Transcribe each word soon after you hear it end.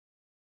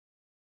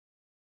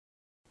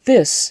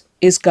This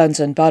is Guns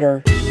and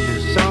Butter.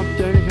 There's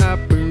something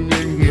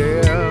happening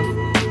here.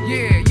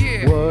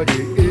 Yeah. What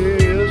it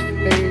is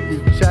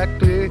ain't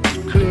exactly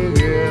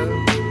clear.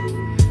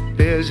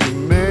 There's a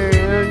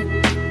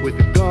man with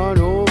a gun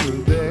over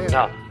there.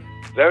 Now,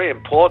 very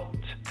important.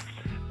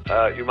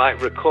 You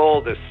might recall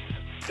this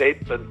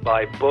statement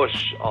by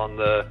Bush on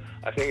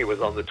I think it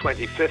was on the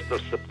 25th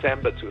of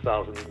September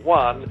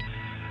 2001,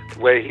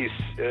 where he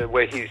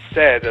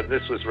said, and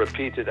this was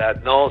repeated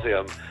ad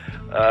nauseum,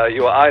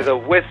 you are either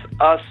with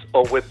us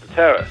or with the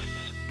terrorists.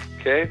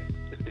 Okay?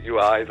 You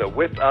are either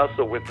with us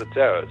or with the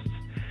terrorists.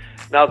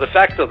 Now, the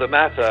fact of the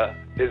matter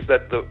is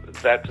that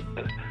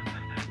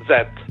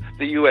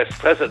the U.S.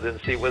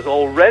 presidency was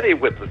already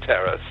with the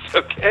terrorists.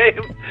 Okay,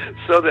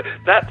 so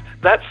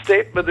that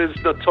statement is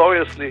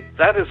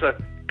that is a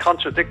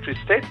contradictory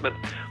statement,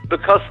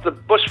 because the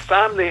Bush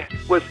family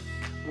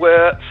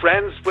were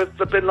friends with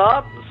the Bin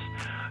Ladens.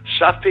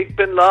 Shafiq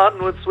Bin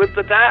Laden was with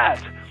the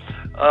dad.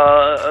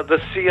 The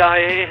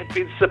CIA had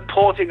been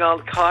supporting Al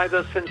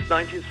Qaeda since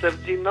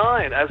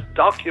 1979, as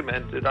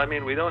documented. I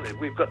mean,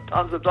 we've got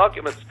tons of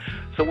documents.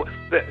 So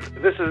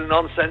this is a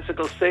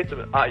nonsensical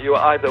statement. You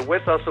are either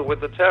with us or with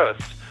the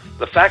terrorists.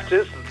 The fact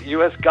is that the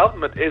U.S.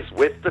 government is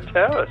with the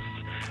terrorists,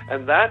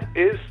 and that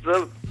is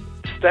the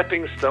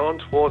stepping stone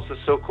towards the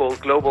so-called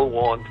global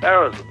war on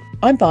terrorism.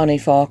 I'm Bonnie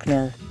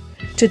Faulkner.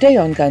 Today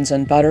on Guns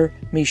and Butter,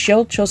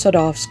 Michel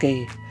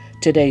Chossudovsky.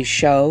 Today's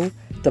show,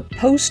 the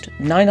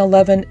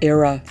post-9/11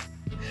 era.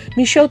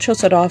 Michel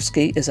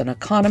Chossudovsky is an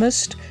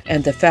economist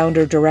and the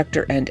founder,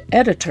 director, and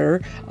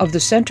editor of the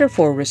Center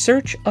for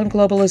Research on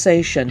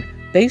Globalization,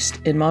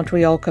 based in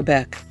Montreal,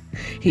 Quebec.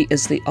 He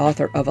is the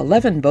author of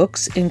 11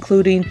 books,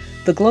 including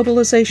The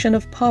Globalization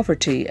of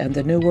Poverty and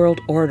the New World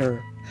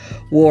Order,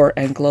 War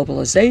and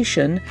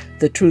Globalization,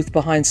 The Truth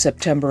Behind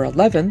September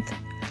 11th,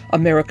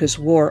 America's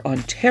War on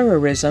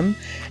Terrorism,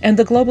 and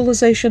The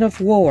Globalization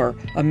of War,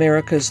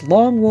 America's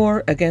Long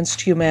War Against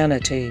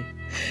Humanity.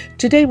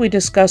 Today we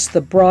discuss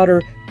the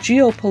broader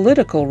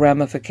geopolitical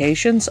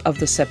ramifications of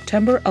the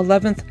September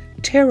 11th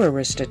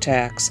terrorist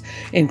attacks,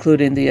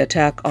 including the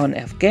attack on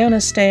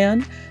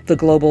Afghanistan, the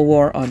global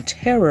war on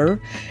terror,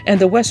 and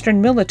the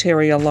Western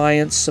military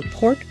alliance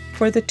support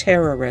for the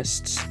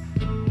terrorists.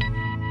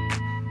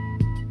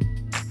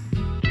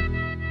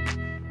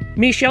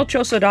 Michel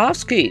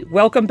Chossudovsky,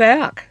 welcome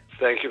back.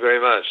 Thank you very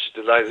much.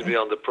 Delighted to be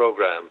on the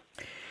program.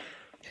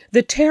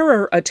 The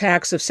terror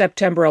attacks of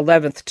September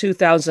 11th,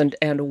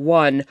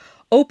 2001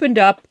 opened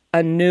up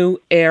a new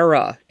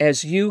era,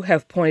 as you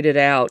have pointed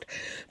out.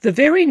 The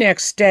very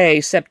next day,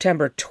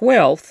 September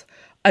 12th,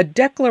 a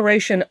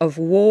declaration of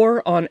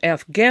war on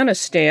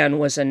Afghanistan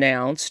was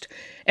announced,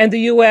 and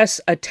the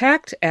U.S.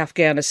 attacked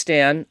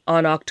Afghanistan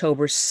on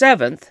October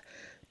 7th,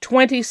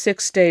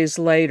 26 days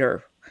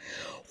later.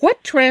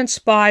 What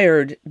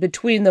transpired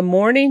between the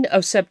morning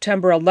of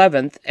September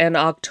 11th and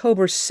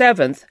October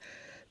 7th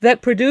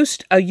that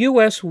produced a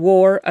U.S.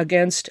 war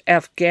against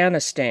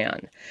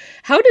Afghanistan?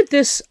 How did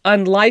this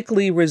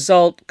unlikely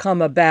result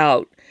come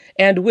about,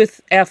 and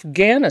with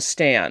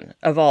Afghanistan,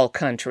 of all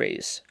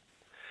countries?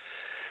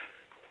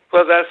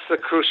 Well, that's the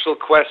crucial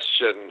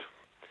question.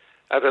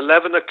 At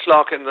 11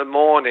 o'clock in the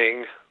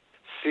morning,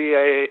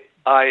 CIA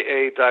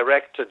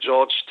Director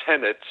George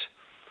Tenet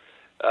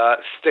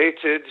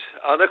stated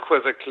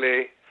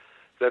unequivocally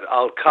that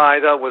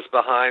Al-Qaeda was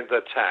behind the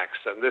attacks,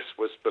 and this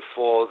was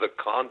before the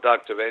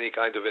conduct of any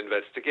kind of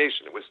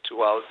investigation. It was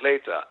 2 hours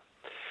later.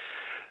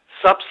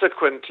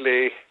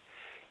 Subsequently,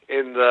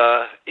 in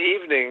the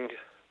evening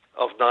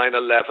of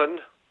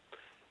 9/11,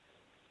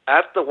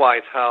 at the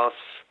White House,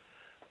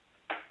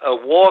 a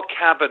war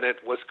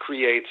cabinet was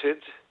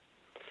created,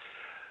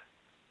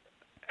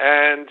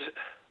 and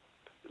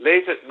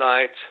late at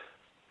night,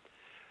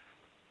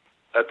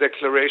 a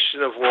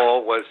declaration of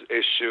war was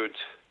issued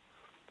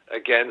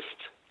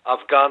against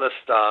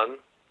Afghanistan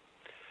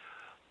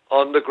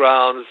on the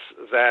grounds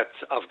that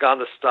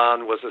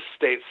Afghanistan was a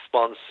state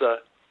sponsor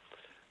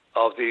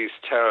of these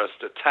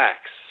terrorist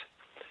attacks.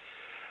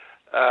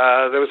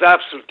 There was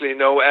absolutely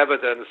no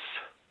evidence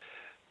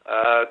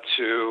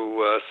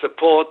to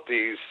support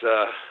these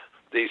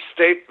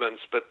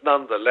statements, but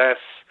nonetheless,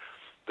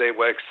 they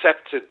were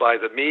accepted by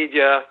the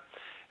media.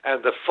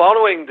 And the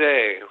following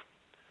day,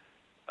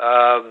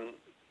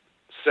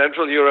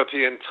 Central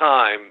European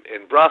time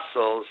in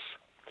Brussels,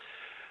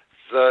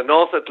 the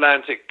North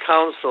Atlantic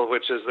Council,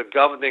 which is the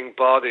governing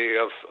body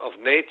of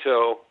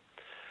NATO,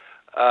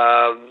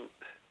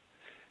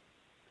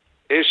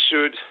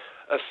 issued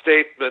a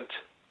statement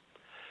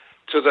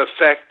to the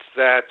effect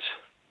that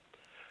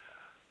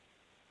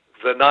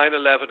the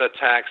 9/11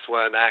 attacks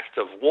were an act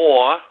of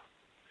war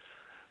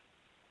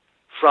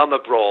from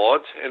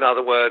abroad, in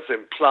other words,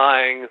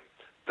 implying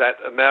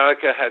that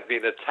America had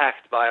been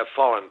attacked by a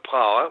foreign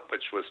power,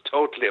 which was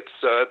totally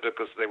absurd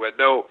because there were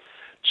no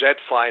jet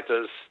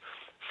fighters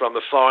from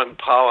a foreign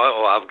power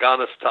or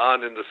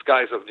Afghanistan in the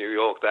skies of New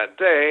York that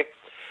day.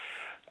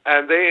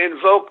 And they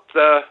invoked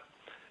the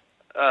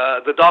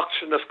the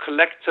doctrine of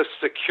collective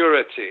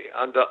security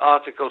under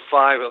Article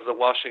 5 of the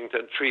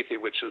Washington Treaty,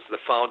 which is the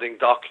founding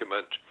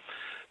document,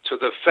 to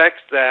the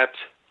fact that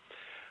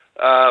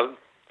the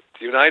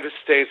United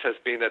States has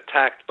been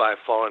attacked by a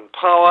foreign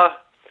power,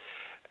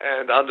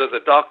 and under the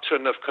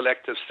doctrine of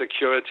collective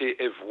security,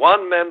 if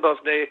one member of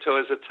NATO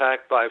is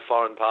attacked by a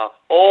foreign power,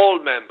 all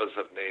members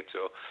of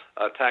NATO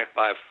are attacked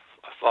by a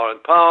foreign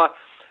power,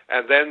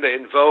 and then they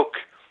invoke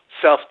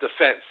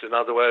self-defense. In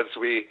other words,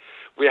 we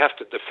have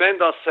to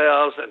defend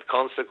ourselves, and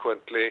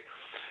consequently,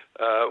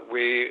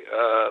 we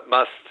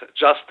must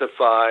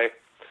justify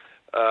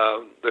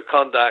the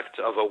conduct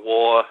of a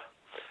war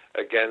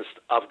against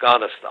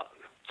Afghanistan.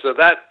 So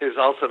that is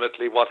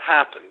ultimately what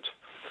happened.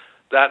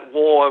 That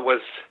war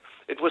was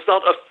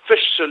not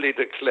officially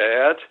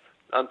declared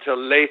until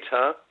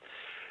later,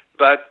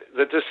 but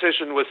the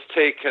decision was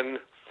taken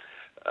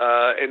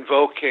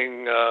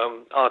invoking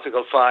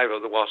Article 5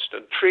 of the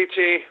Washington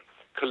Treaty,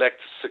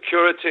 collective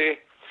security,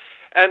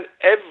 and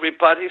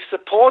everybody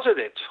supported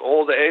it.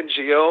 All the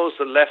NGOs,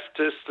 the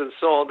leftists, and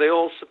so on, they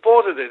all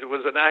supported it. It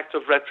was an act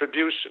of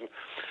retribution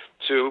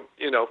to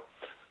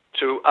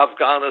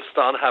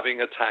Afghanistan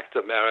having attacked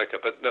America,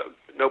 but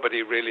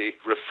nobody really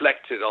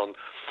reflected on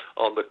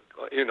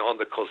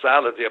the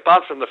causality,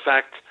 apart from the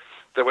fact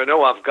there were no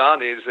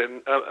Afghanis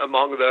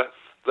among the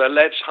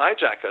alleged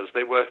hijackers.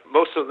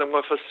 Most of them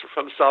were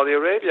from Saudi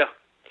Arabia,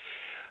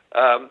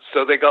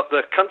 so they got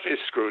the country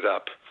screwed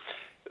up.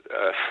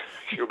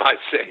 You might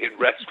say, in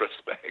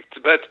retrospect.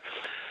 But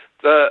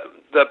the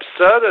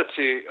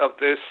absurdity of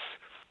this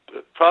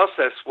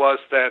process was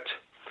that,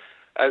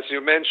 as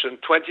you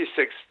mentioned,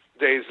 26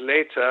 days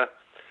later,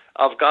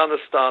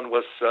 Afghanistan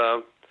was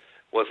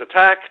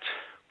attacked,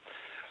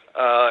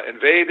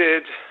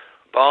 invaded,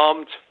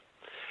 bombed,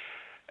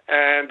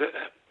 and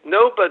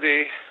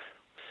nobody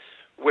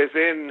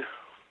within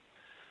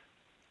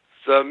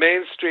the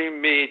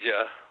mainstream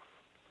media,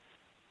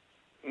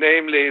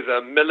 namely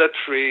the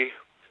military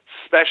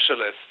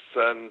specialists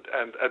and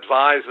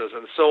advisors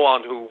and so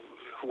on who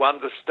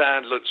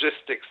understand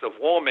logistics of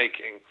war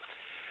making,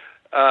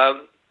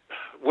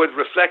 would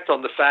reflect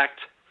on the fact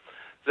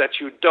that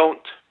you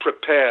don't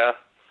prepare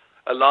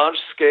a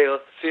large-scale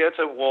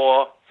theater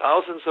war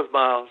thousands of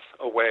miles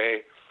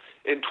away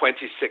in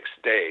 26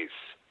 days.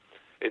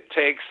 It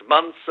takes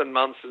months and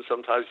months and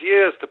sometimes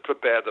years to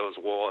prepare those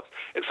wars.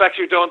 In fact,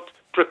 you don't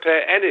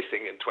prepare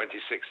anything in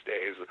 26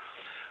 days,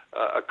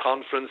 a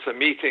conference, a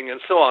meeting,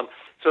 and so on.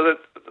 So that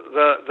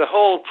the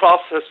whole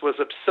process was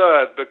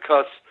absurd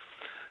because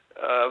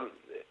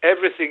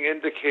everything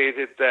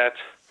indicated that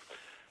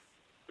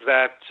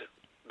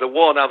the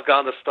war in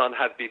Afghanistan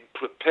had been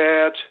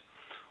prepared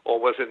or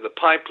was in the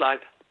pipeline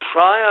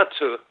prior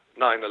to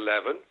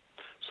 9/11.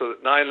 So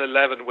that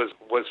 9/11 was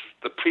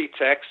the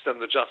pretext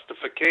and the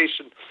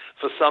justification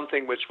for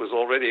something which was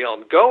already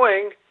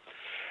ongoing.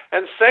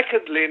 And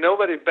secondly,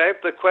 nobody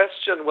begged the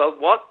question, well,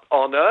 what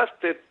on earth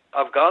did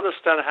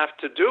Afghanistan have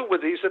to do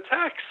with these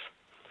attacks?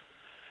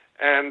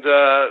 And,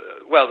 the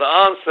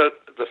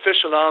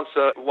official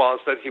answer was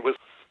that he was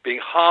being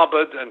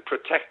harbored and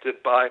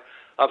protected by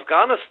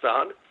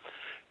Afghanistan.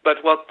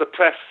 But what the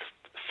press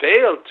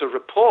failed to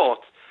report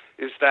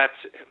is that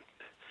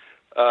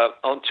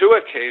on two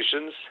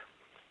occasions,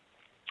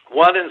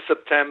 one in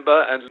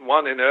September and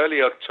one in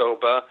early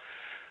October,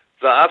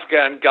 the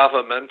Afghan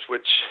government,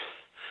 which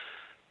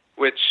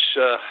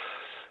the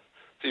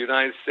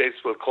United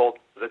States will call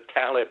the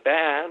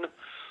Taliban,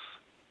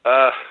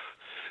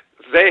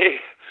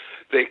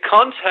 they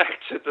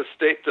contacted the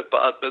State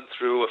Department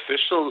through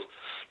official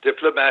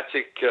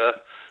diplomatic,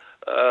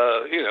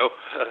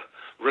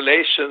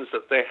 relations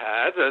that they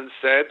had, and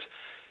said,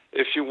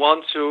 if you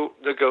want to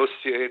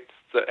negotiate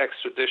the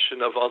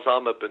extradition of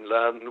Osama bin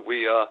Laden,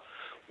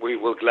 we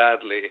will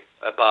gladly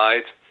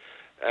abide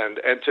and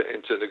enter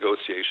into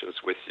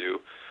negotiations with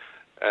you.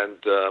 And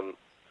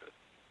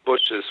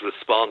Bush's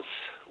response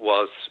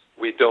was,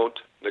 we don't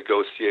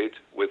negotiate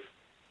with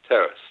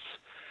terrorists.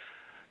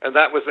 And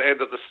that was the end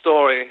of the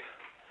story.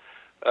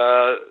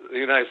 The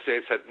United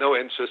States had no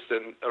interest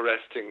in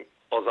arresting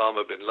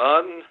Osama bin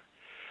Laden.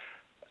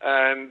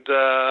 And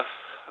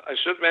I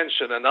should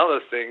mention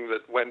another thing,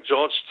 that when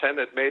George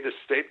Tenet made a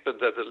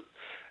statement at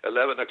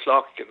 11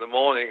 o'clock in the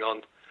morning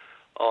on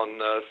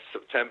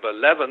September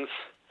 11th,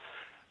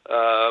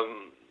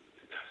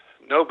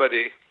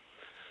 nobody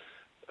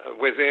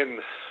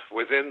within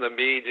the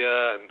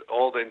media and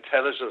all the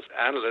intelligence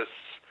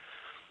analysts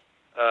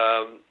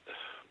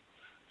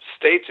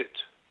stated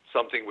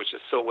something which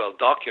is so well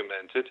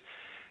documented,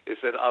 is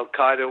that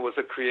Al-Qaeda was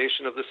a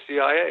creation of the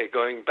CIA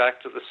going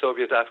back to the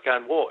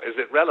Soviet-Afghan War. Is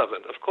it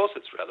relevant? Of course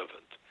it's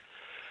relevant.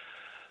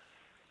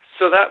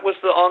 So that was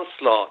the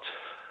onslaught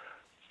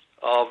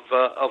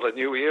of a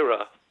new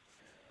era.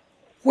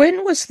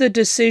 When was the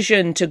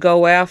decision to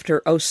go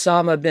after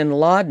Osama bin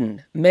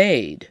Laden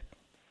made?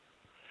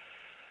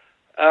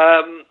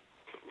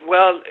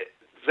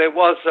 There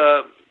was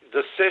a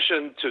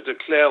decision to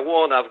declare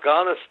war in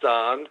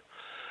Afghanistan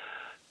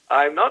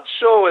I'm not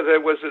sure whether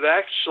it was an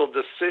actual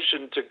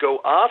decision to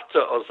go after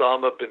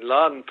Osama bin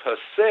Laden per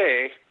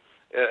se,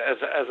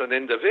 as an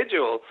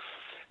individual.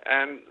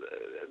 And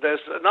there's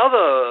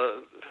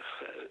another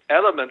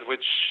element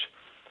which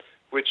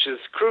is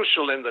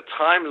crucial in the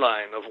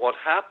timeline of what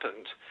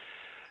happened,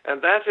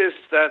 and that is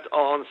that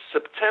on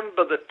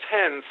September the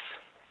 10th,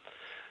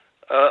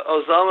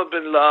 Osama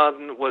bin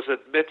Laden was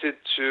admitted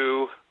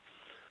to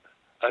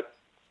a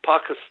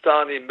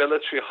Pakistani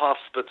military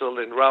hospital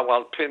in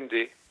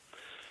Rawalpindi,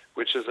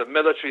 which is a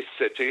military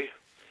city.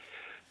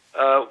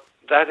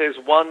 That is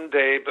one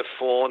day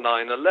before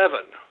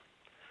 9/11.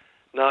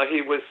 Now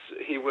he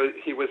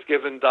was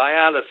given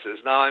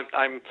dialysis. Now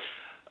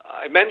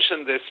I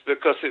mention this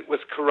because it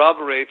was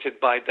corroborated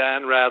by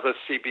Dan Rather,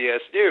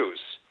 CBS News,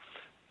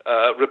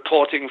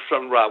 reporting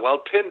from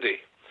Rawalpindi.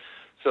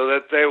 So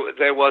that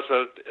there was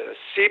a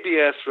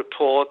CBS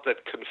report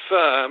that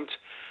confirmed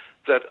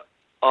that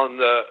on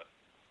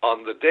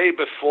the day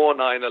before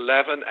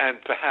 9/11,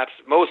 and perhaps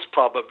most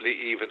probably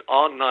even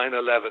on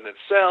 9/11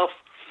 itself,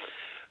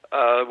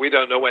 we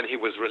don't know when he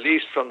was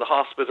released from the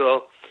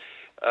hospital,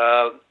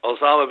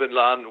 Osama bin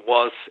Laden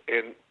was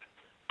in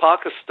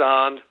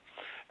Pakistan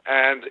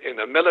and in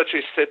a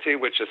military city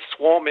which is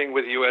swarming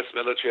with U.S.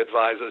 military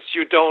advisors.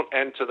 You don't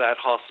enter that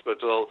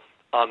hospital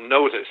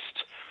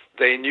unnoticed.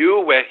 They knew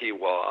where he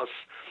was.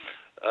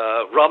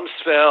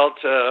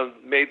 Rumsfeld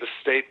made the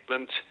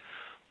statement,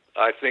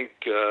 I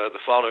think, the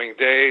following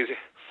day,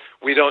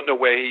 we don't know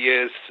where he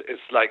is.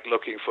 It's like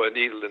looking for a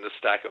needle in a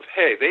stack of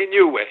hay. They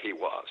knew where he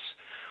was.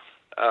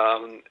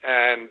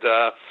 And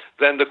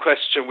then the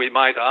question we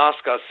might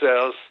ask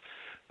ourselves,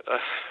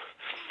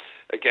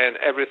 again,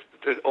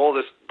 all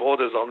this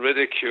borders on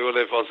ridicule.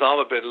 If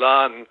Osama bin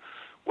Laden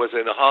was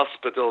in a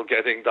hospital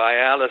getting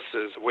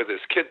dialysis with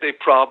his kidney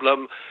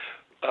problem,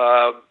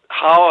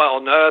 how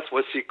on earth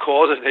was he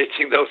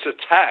coordinating those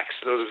attacks,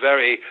 those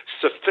very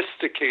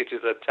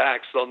sophisticated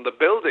attacks on the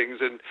buildings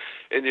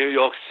in New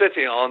York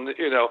City on,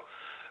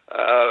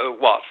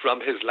 what, from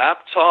his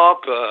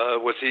laptop?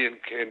 Was he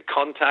in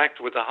contact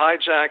with the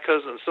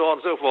hijackers and so on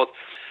and so forth?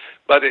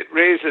 But it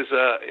raises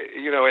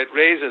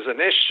an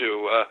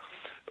issue.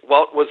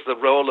 What was the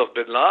role of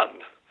bin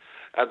Laden?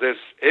 And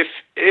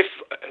if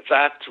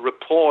that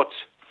report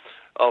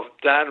of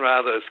Dan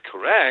Rather is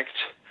correct,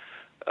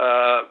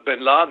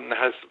 bin Laden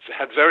has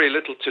had very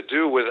little to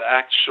do with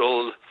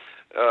actual,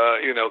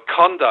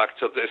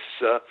 conduct of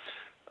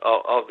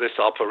this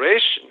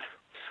operation,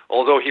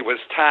 although he was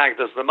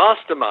tagged as the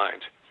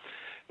mastermind.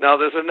 Now,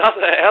 there's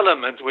another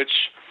element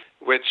which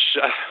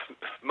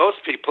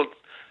most people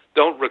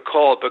don't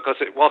recall because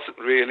it wasn't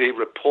really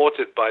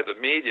reported by the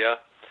media,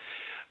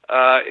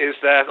 is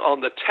that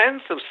on the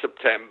 10th of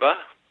September,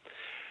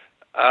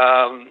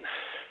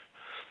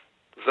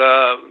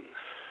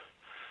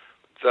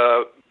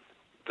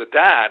 the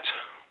dad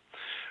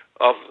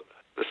of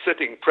the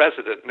sitting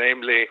president,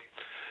 namely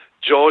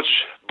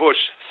George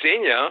Bush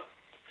Sr.,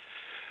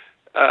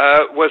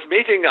 was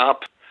meeting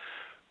up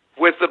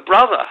with the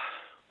brother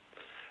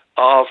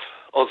of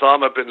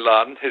Osama bin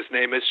Laden. His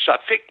name is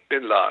Shafiq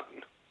bin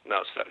Laden.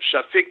 Now,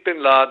 Shafiq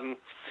bin Laden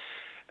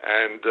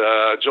and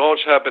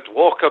George Herbert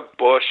Walker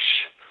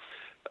Bush,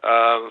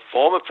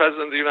 former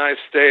president of the United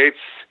States,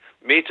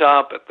 meet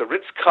up at the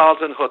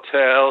Ritz-Carlton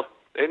Hotel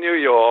in New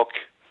York.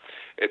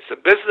 It's a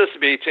business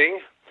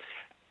meeting,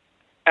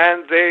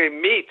 and they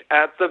meet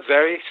on the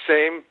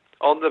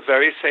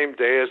very same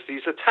day as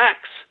these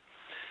attacks.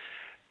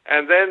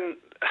 And then,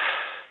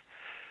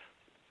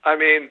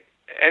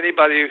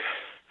 anybody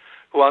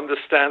who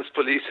understands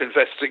police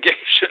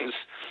investigations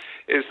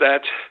is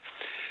that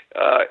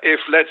if,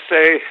 let's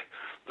say,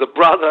 the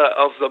brother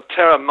of the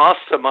terror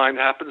mastermind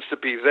happens to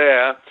be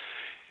there,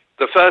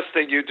 the first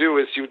thing you do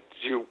is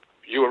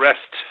you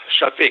arrest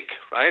Shafiq,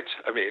 right?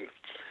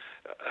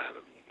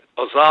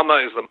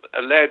 Osama is the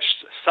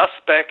alleged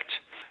suspect.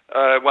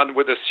 One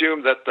would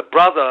assume that the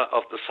brother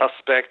of the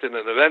suspect in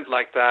an event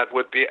like that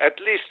would be at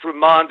least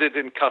remanded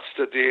in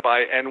custody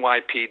by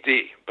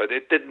NYPD, but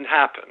it didn't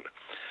happen.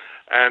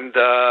 And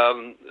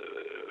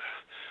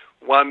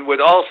one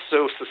would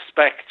also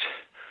suspect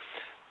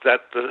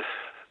that the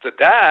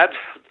dad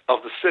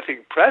of the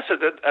sitting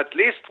president at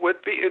least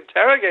would be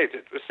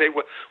interrogated. Would say,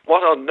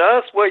 what on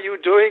earth were you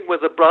doing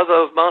with the brother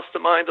of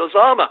Mastermind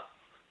Osama?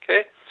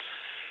 Okay?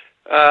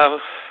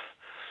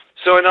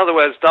 So in other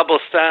words, double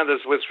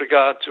standards with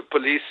regard to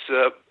police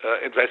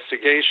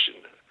investigation.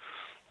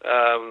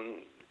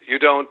 You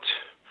don't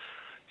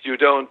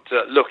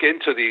look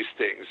into these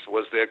things.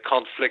 Was there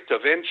conflict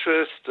of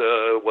interest?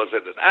 Was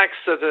it an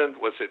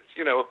accident? Was it,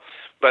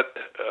 But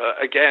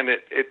again,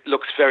 it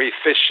looks very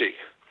fishy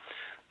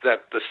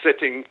that the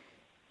sitting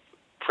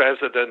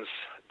president's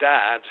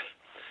dad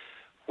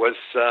was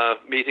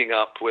meeting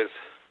up with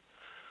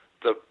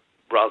the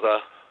brother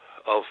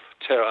of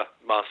terror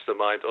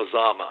mastermind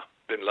Osama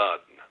bin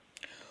Laden.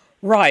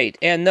 Right,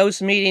 and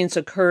those meetings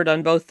occurred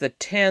on both the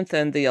 10th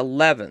and the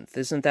 11th,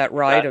 isn't that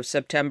right, of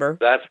September?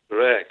 That's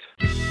correct.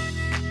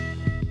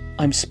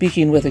 I'm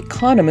speaking with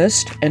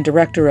economist and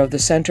director of the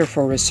Center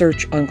for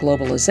Research on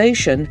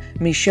Globalization,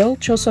 Michel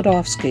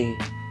Chossudovsky.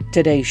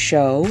 Today's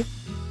show,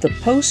 the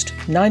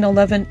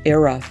post-9/11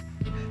 era.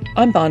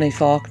 I'm Bonnie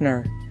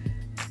Faulkner.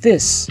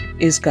 This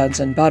is Guns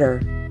and Butter.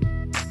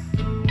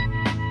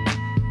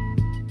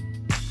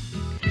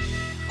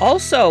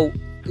 Also,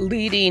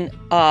 leading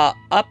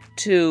up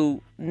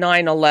to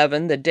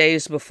 9/11, the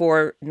days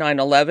before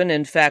 9/11,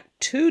 in fact,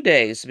 2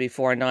 days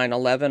before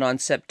 9/11, on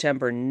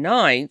September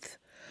 9th,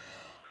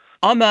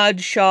 Ahmad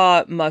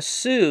Shah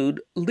Massoud,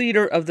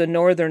 leader of the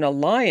Northern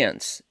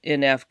Alliance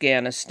in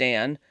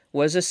Afghanistan,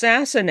 was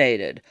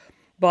assassinated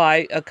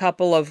by a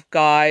couple of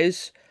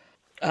guys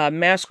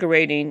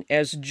masquerading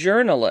as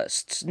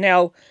journalists.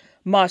 Now,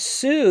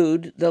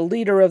 Massoud, the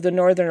leader of the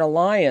Northern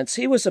Alliance,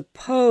 he was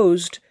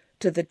opposed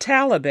to the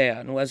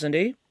Taliban, wasn't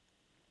he?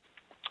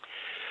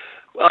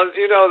 Well,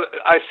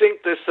 I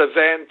think this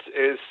event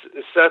is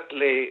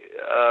certainly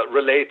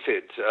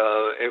related.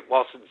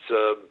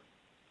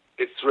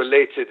 It's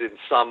related in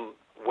some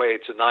way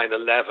to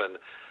 9/11,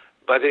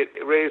 but it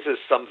raises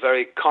some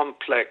very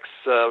complex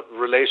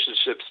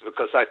relationships,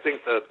 because I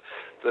think that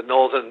the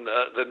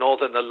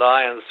Northern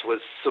Alliance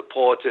was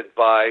supported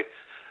by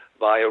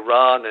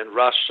Iran and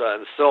Russia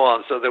and so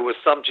on. So there was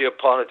some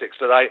geopolitics,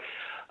 but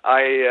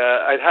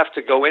I'd have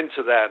to go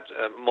into that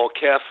more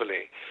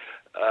carefully.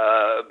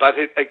 But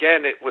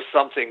it was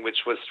something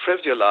which was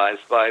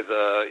trivialized by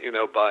the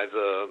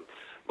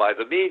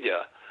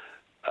media,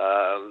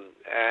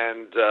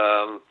 and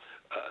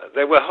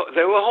there were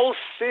a whole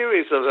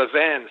series of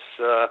events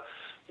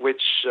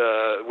which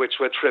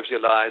were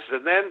trivialized.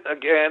 And then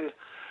again,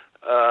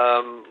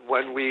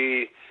 when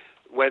we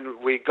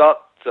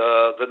got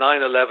the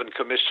 9/11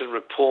 Commission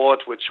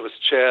report, which was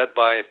chaired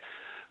by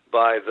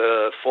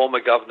the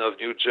former governor of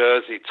New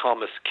Jersey,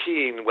 Thomas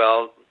Kean,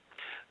 well,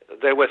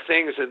 there were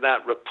things in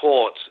that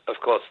report.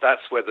 Of course,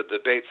 that's where the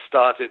debate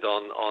started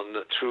on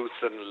the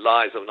truth and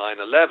lies of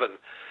 9/11.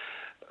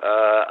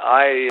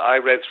 I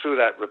read through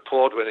that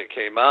report when it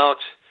came out.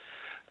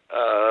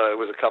 It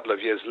was a couple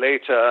of years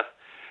later.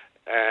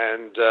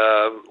 And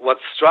what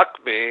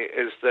struck me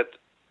is that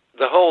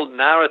the whole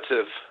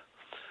narrative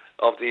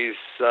of these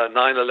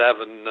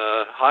 9/11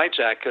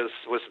 hijackers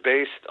was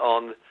based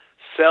on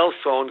cell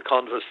phone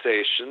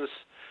conversations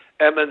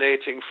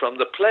emanating from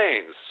the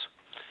planes.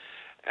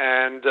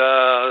 And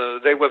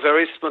they were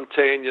very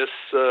spontaneous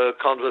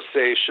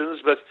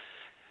conversations, but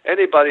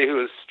anybody who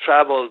has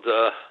travels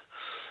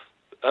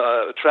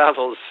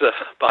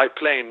by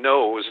plane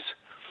knows,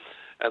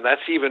 and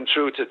that's even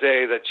true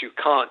today, that you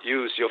can't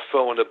use your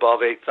phone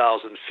above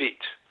 8,000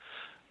 feet.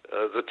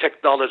 The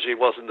technology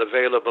wasn't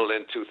available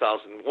in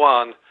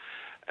 2001,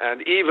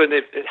 and even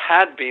if it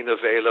had been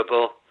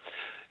available,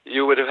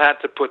 you would have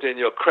had to put in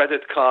your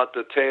credit card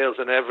details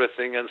and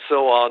everything and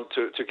so on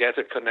to get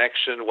a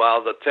connection while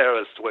the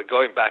terrorists were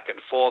going back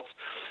and forth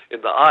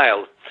in the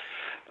aisle.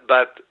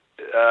 But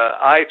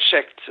I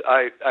checked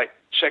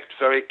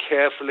very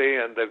carefully,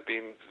 and there have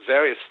been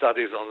various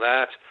studies on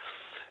that.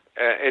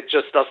 It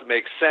just doesn't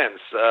make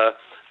sense.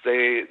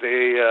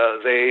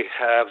 They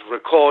have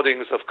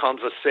recordings of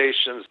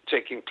conversations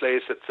taking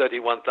place at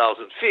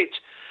 31,000 feet.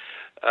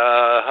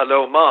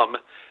 Hello, Mom.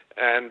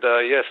 And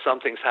yes,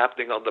 something's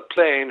happening on the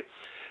plane,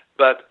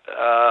 but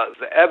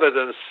the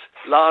evidence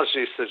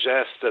largely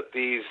suggests that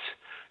these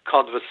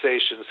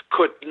conversations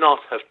could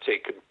not have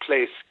taken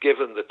place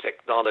given the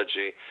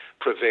technology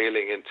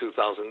prevailing in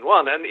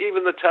 2001. And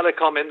even the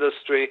telecom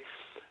industry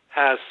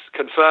has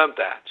confirmed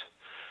that.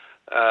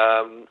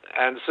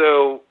 And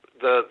so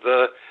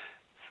the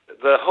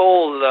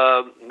whole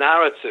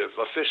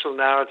official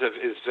narrative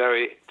is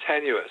very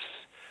tenuous,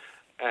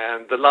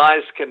 and the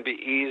lies can be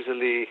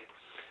easily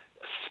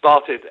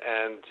spotted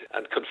and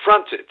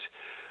confronted,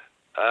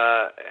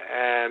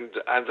 and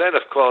then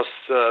of course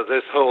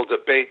this whole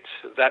debate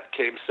that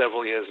came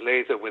several years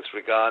later with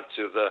regard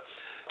to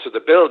the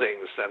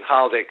buildings and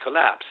how they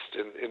collapsed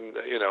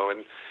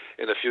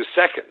in a few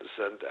seconds,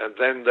 and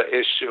then the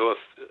issue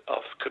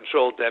of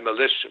controlled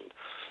demolition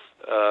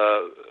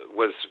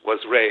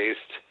was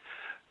raised.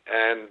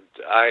 And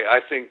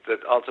I think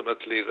that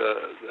ultimately the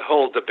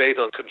whole debate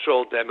on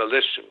controlled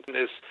demolition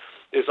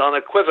is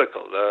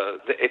unequivocal.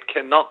 It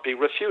cannot be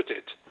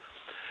refuted.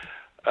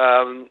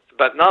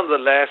 But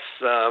nonetheless,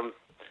 the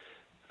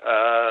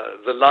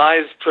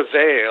lies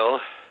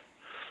prevail.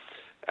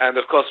 And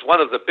of course,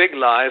 one of the big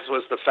lies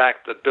was the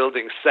fact that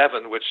Building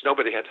 7, which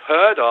nobody had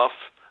heard of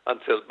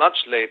until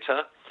much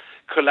later,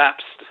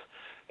 collapsed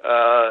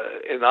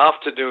in the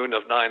afternoon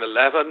of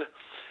 9/11.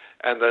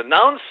 And the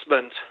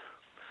announcement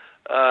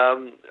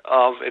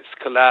of its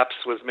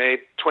collapse was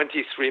made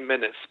 23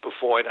 minutes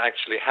before it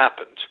actually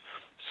happened,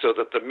 so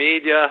that the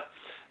media,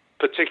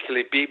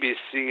 particularly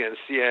BBC and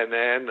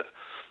CNN,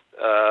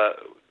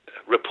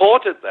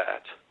 reported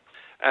that,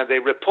 and they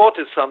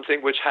reported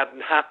something which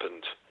hadn't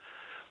happened,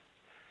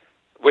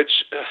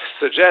 which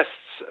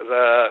suggests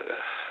the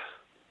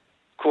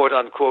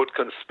quote-unquote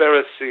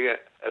conspiracy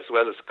as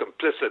well as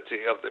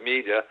complicity of the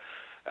media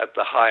at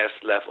the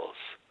highest levels.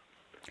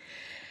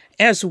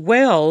 As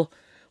well,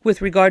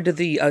 with regard to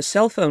the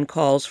cell phone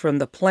calls from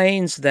the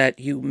planes that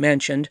you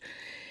mentioned.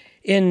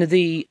 In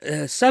the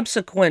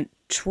subsequent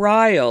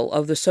trial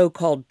of the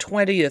so-called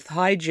 20th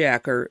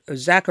hijacker,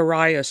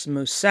 Zacarias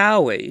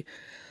Moussaoui,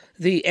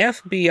 the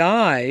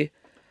FBI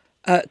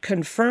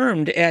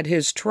confirmed at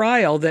his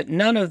trial that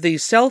none of the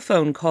cell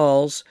phone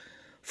calls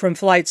from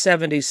Flight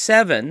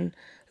 77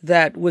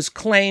 that was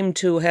claimed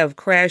to have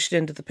crashed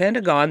into the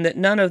Pentagon, that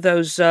none of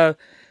those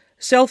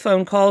cell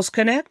phone calls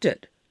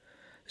connected.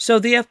 So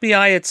the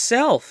FBI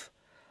itself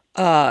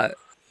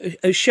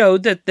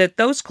showed that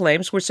those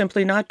claims were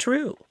simply not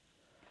true.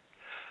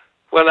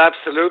 Well,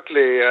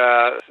 absolutely.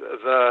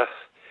 The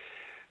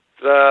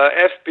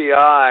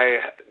FBI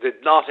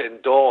did not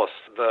endorse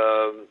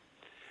the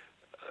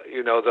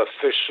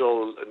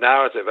official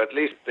narrative. At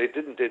least they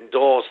didn't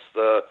endorse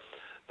the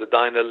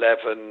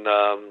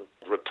 9/11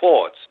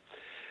 reports.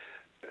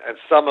 And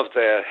some of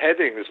their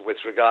headings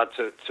with regard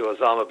to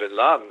Osama bin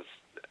Laden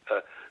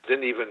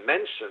didn't even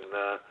mention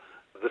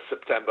the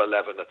September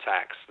 11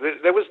 attacks.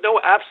 There was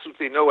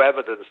absolutely no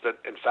evidence that,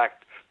 in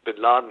fact, bin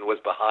Laden was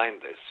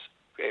behind this.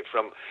 Okay?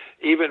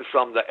 Even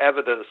from the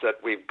evidence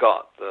that we've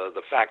got,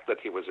 the fact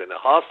that he was in a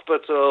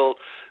hospital,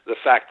 the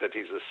fact that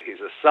he's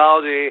a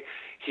Saudi,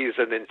 he's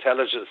an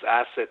intelligence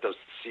asset of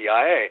the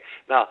CIA.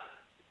 Now,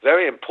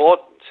 very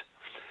important,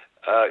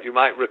 you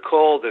might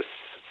recall this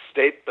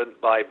statement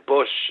by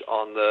Bush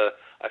on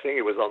I think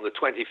it was on the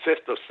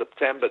 25th of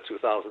September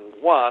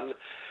 2001,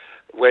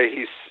 where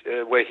he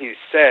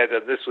said,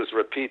 and this was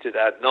repeated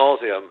ad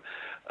nauseum,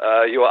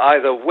 you are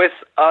either with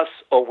us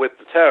or with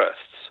the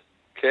terrorists.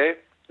 Okay?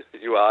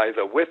 You are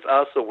either with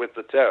us or with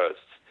the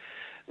terrorists.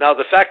 Now,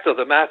 the fact of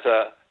the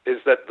matter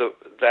is that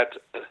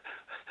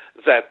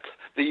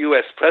the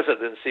U.S.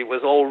 presidency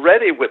was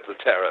already with the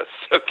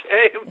terrorists.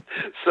 Okay,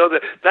 so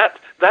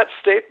that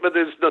statement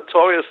is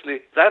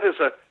that is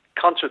a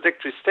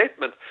contradictory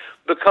statement,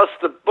 because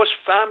the Bush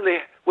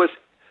family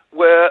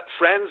were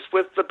friends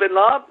with the Bin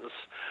Ladens.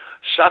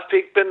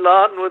 Shafiq bin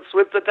Laden was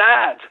with the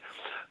dad.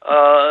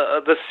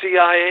 The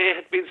CIA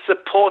had been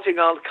supporting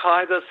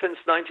Al-Qaeda since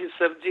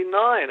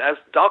 1979, as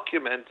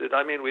documented.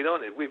 I mean,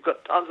 we've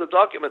got tons of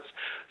documents.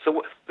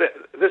 So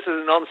this is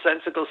a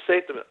nonsensical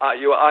statement.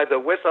 You are either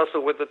with us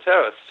or with the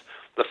terrorists.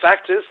 The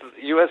fact is that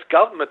the U.S.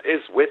 government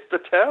is with the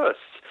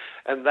terrorists,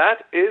 and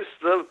that is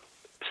the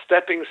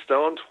stepping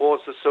stone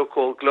towards the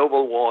so-called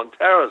global war on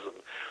terrorism.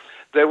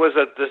 There was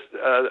a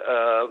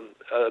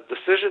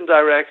decision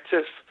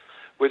directive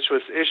which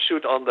was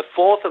issued on the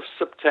 4th of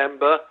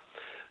September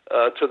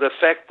to the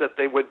effect that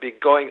they would be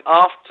going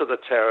after the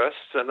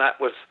terrorists, and that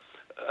was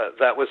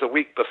a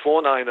week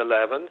before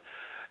 9/11,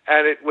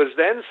 and it was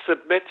then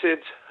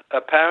submitted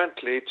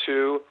apparently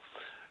to.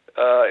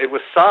 It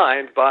was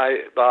signed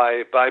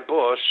by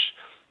Bush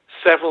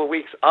several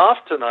weeks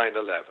after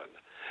 9/11,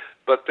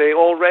 but they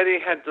already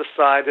had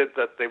decided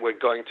that they were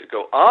going to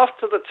go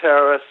after the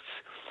terrorists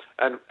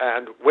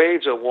and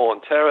wage a war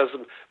on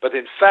terrorism. But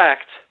in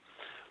fact,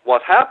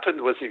 what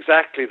happened was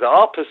exactly the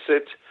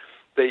opposite.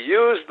 They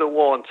used the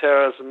war on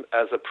terrorism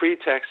as a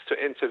pretext to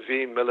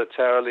intervene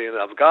militarily in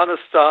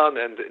Afghanistan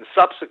and in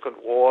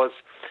subsequent wars.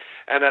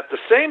 And at the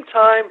same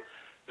time,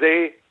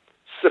 they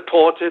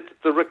supported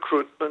the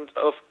recruitment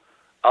of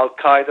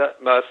Al-Qaeda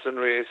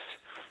mercenaries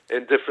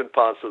in different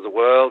parts of the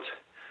world,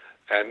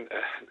 and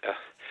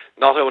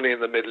not only in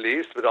the Middle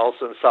East, but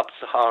also in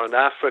sub-Saharan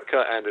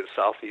Africa and in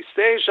Southeast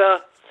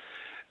Asia.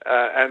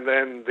 And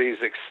then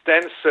these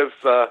extensive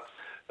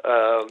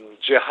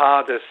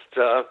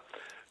jihadist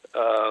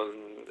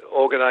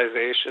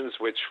organizations,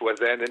 which were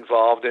then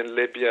involved in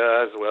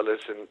Libya as well as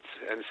in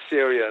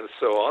Syria and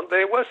so on,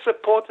 they were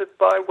supported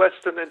by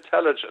Western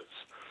intelligence.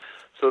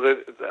 So that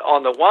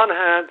on the one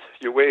hand,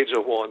 you wage a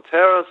war on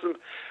terrorism,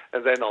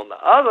 and then on the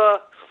other,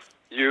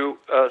 you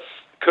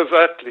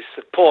covertly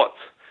support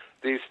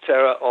these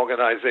terror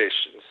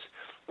organizations,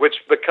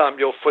 which become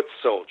your foot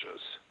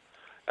soldiers.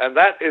 And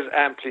that is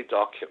amply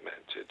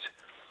documented.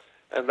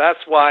 And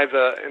that's why,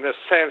 in a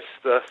sense,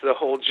 the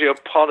whole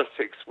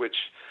geopolitics, which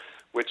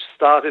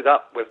started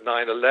up with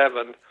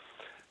 9/11,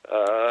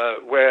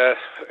 where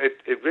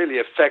it really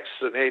affects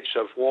the nature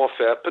of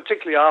warfare,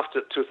 particularly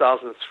after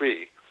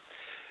 2003,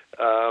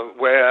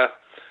 where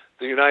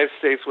the United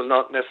States will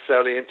not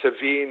necessarily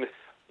intervene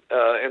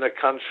in a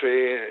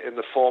country in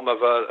the form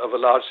of a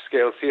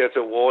large-scale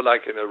theater war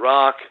like in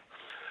Iraq,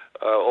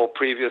 or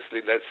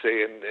previously, let's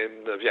say,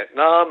 in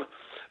Vietnam,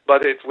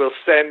 but it will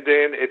send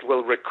in, it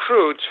will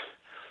recruit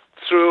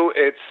through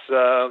its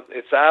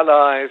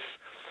allies,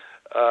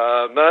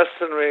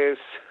 mercenaries,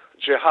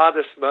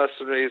 jihadist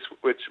mercenaries,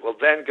 which will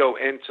then go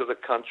into the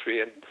country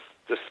and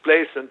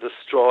displace and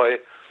destroy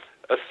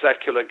a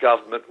secular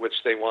government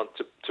which they want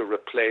to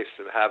replace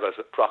and have as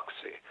a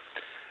proxy.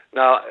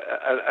 Now,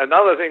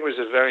 another thing which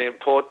is very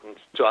important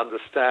to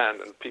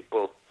understand, and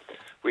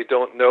we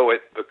don't know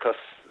it because,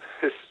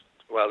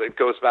 it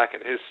goes back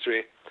in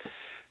history,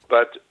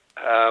 but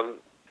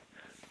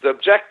the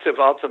objective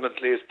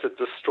ultimately is to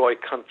destroy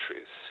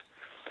countries.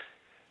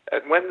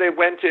 And when they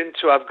went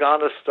into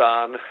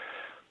Afghanistan,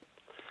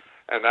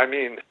 and I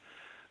mean,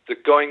 the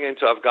going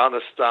into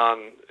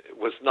Afghanistan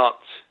was not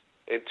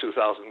in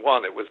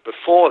 2001. It was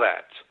before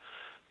that,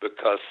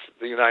 because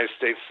the United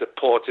States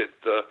supported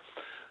the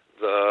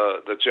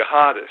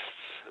jihadists.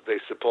 They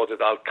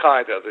supported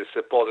Al-Qaeda. They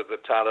supported the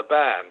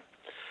Taliban.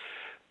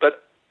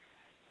 But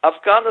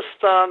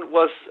Afghanistan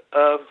was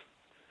an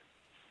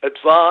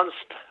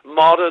advanced,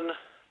 modern,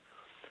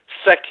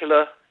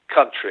 secular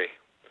country,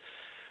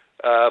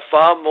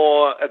 far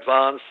more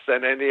advanced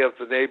than any of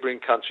the neighboring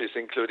countries,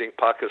 including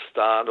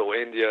Pakistan or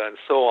India and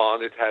so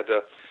on. It had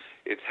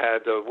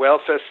a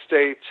welfare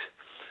state.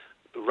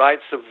 The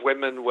rights of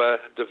women were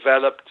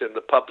developed in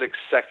the public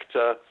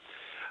sector.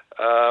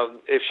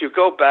 If you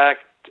go back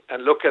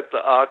and look at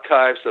the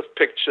archives of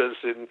pictures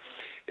in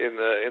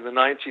the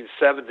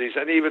 1970s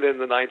and even in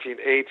the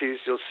 1980s,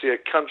 you'll see a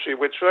country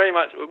which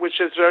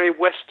is very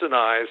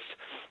westernized.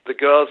 The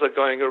girls are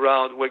going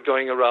around in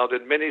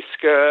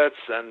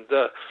miniskirts, and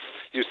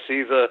you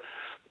see the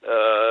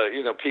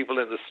people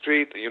in the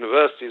street, the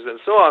universities, and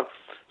so on.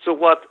 So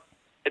what,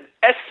 in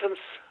essence,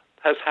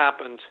 has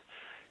happened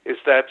is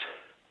that,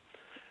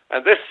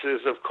 and this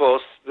is, of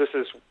course, this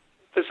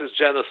is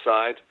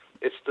genocide.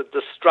 It's the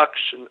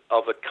destruction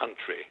of a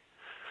country.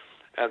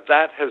 And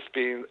that has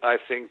been, I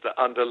think, the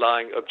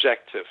underlying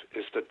objective,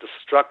 is the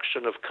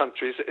destruction of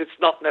countries. It's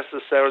not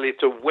necessarily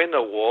to win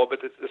a war,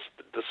 but it is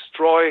to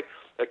destroy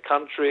a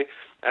country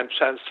and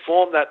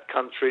transform that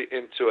country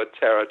into a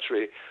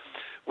territory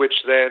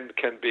which then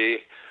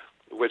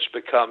which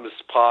becomes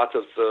part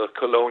of the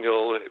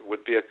colonial, it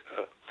would be a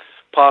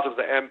part of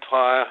the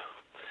empire.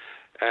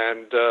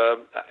 And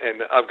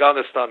in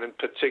Afghanistan in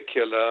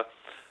particular,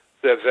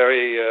 they're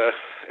very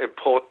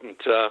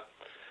important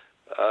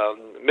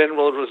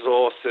mineral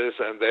resources,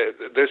 and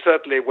they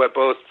certainly were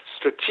both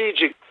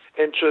strategic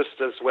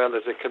interests as well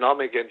as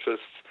economic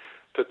interests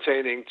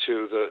pertaining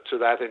to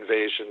that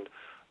invasion,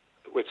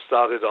 which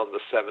started on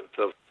the 7th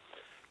of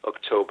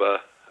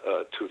October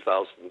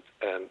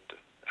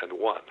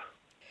 2001.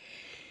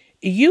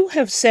 You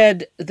have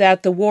said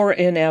that the war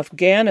in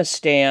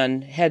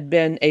Afghanistan had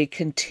been a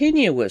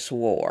continuous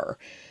war,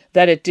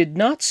 that it did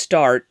not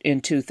start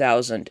in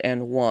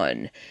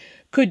 2001.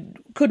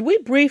 Could we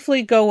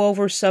briefly go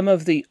over some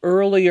of the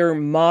earlier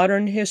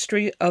modern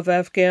history of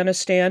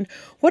Afghanistan?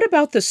 What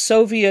about the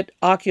Soviet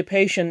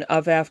occupation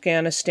of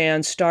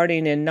Afghanistan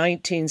starting in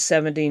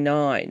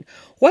 1979?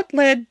 What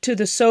led to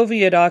the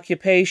Soviet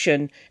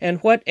occupation and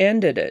what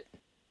ended it?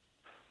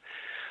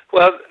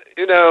 Well,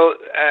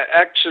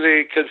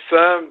 actually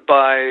confirmed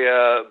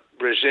by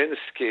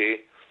Brzezinski,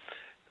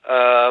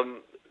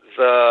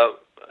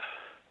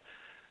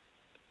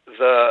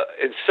 the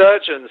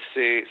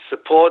insurgency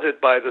supported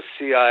by the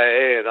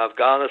CIA in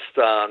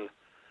Afghanistan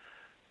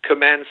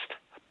commenced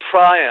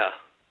prior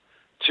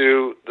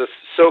to the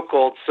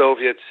so-called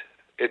Soviet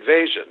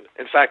invasion.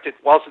 In fact, it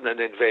wasn't an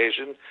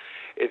invasion.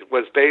 It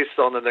was based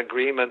on an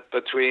agreement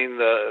between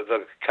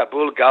the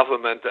Kabul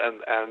government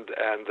and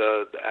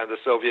the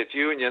Soviet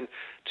Union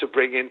to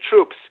bring in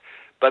troops.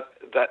 But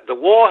that the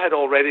war had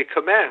already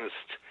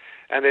commenced,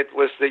 and it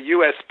was the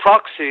U.S.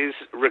 proxies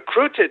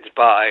recruited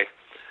by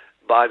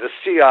the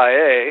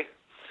CIA,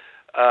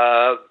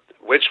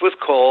 which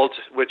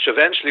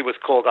eventually was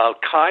called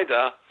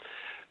Al-Qaeda,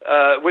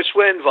 which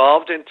were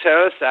involved in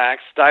terrorist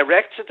acts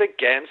directed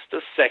against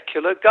the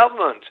secular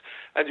government.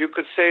 And you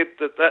could say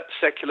that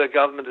secular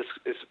government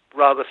is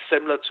rather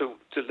similar to,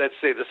 let's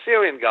say, the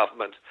Syrian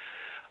government.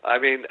 I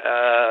mean,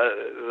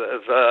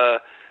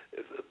 the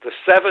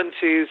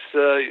 70s,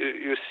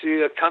 you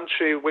see a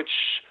country which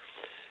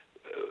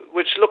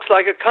looks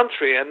like a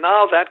country, and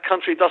now that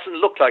country doesn't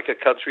look like a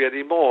country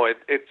anymore.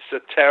 It's a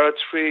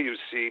territory. You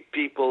see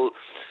people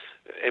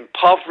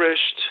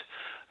impoverished,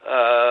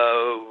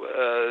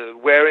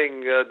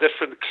 wearing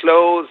different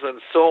clothes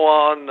and so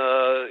on.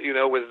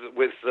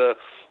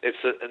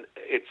 It's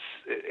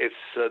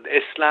an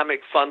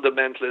Islamic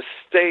fundamentalist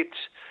state.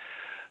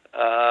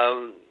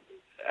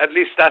 At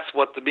least that's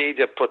what the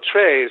media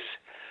portrays.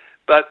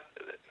 But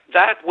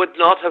that would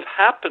not have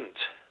happened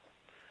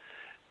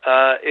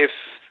if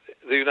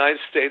the United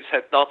States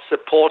had not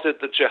supported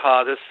the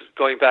jihadists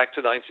going back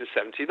to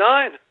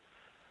 1979.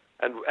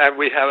 And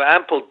we have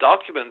ample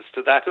documents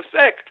to that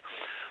effect.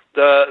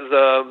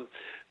 The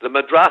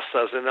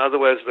madrasas, in other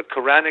words, the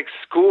Quranic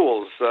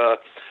schools,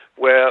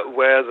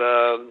 where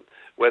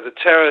the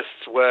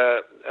terrorists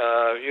were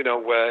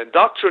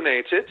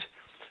indoctrinated.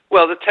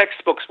 Well, the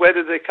textbooks, where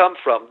did they come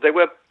from? They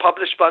were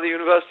published by the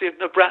University of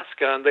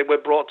Nebraska, and they were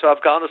brought to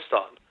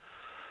Afghanistan.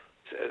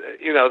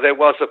 There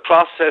was a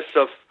process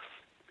of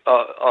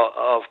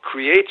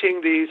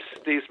creating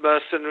these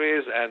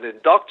mercenaries and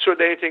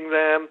indoctrinating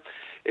them.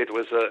 It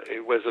was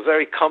a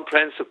very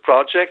comprehensive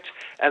project,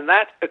 and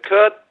that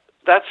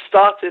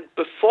started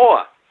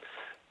before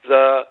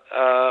the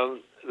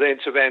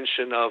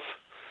intervention of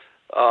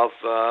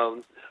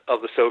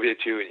the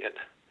Soviet Union.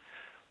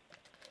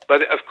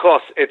 But of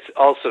course, it's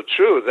also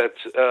true that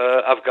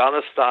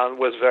Afghanistan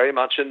was very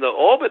much in the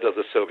orbit of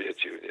the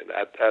Soviet Union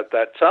at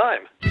that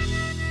time.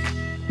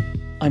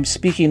 I'm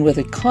speaking with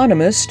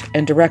economist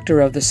and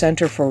director of the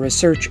Center for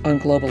Research on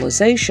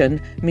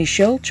Globalization,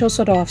 Michel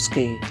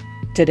Chossudovsky.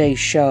 Today's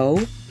show,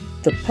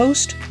 the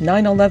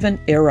post-9/11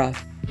 era.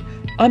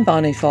 I'm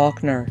Bonnie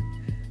Faulkner.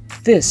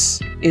 This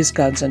is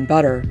Guns and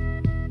Butter.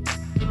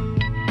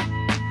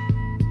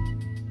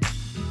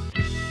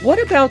 What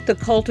about the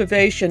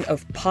cultivation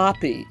of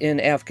poppy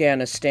in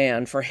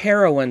Afghanistan for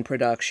heroin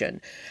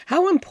production?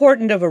 How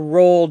important of a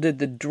role did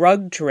the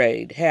drug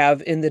trade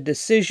have in the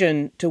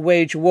decision to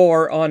wage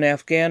war on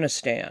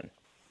Afghanistan?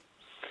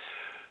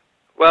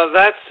 Well,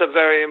 that's a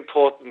very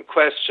important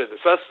question.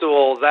 First of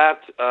all,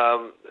 that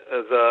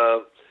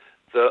the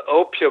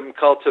opium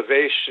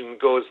cultivation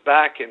goes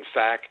back, in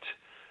fact,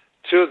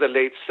 to the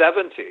late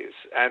 70s,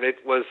 and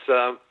it was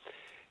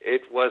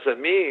a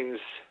means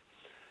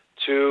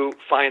to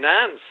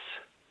finance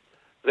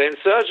the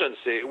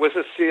insurgency. It was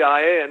a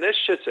CIA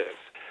initiative.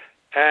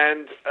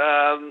 And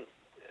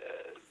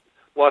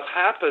what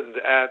happened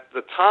at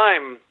the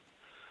time,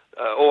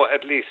 or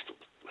at least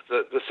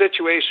the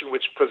situation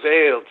which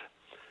prevailed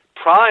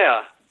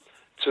prior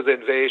to the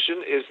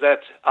invasion, is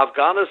that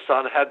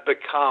Afghanistan had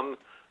become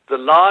the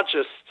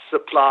largest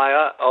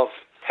supplier of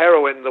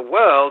heroin in the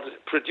world,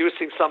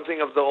 producing something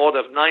of the order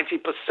of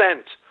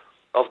 90%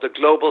 of the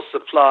global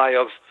supply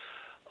of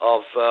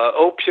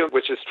opium,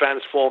 which is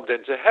transformed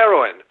into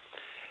heroin.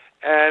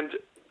 And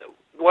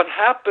what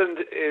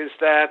happened is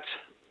that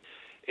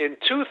in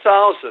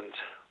 2000,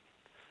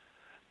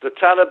 the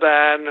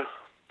Taliban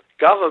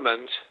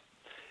government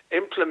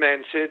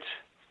implemented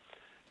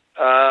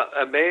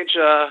a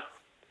major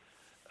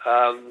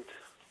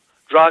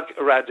drug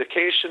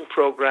eradication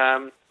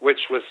program,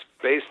 which was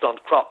based on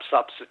crop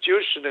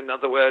substitution. In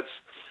other words,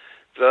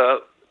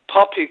 the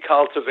poppy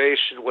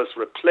cultivation was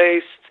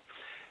replaced,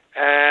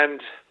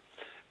 and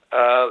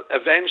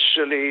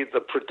eventually the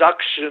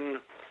production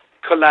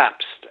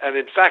collapsed. And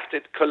in fact,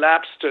 it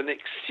collapsed to an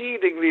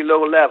exceedingly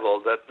low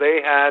level that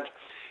they had,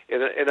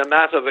 in a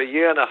matter of a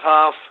year and a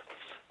half,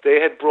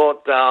 they had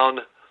brought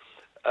down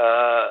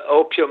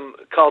opium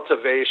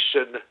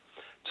cultivation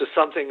to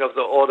something of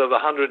the order of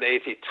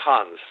 180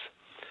 tons.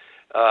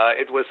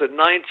 It was a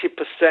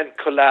 90%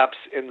 collapse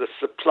in the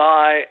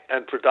supply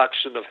and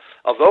production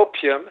of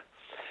opium.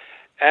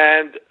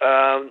 And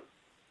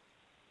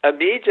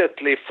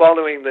immediately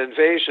following the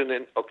invasion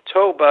in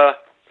October,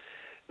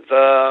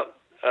 the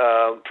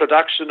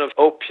production of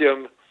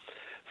opium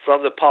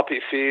from the poppy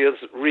fields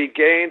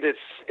regained its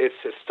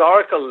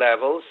historical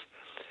levels.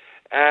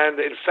 And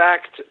in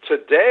fact,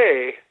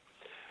 today,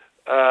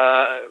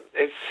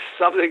 it's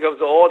something of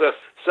the order,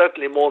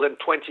 certainly more than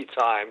 20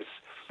 times,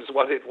 is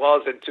what it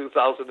was in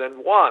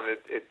 2001.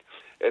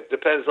 It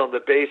depends on the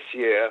base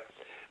year.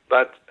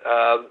 But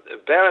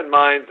bear in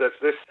mind that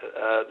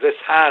this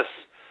has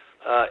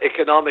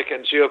economic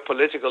and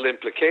geopolitical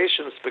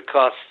implications,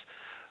 because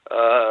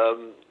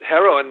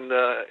heroin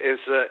is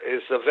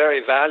a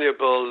very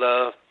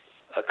valuable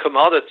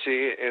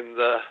commodity in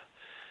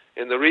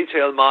the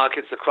retail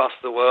markets across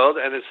the world,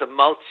 and it's a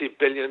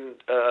multi-billion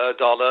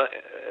dollar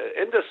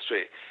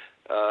industry.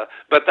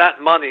 But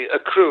that money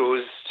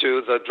accrues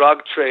to the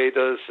drug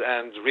traders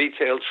and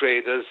retail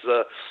traders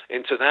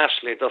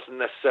internationally. It doesn't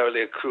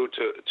necessarily accrue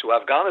to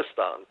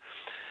Afghanistan.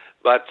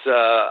 But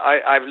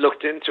I've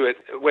looked into it.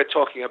 We're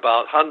talking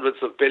about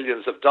hundreds of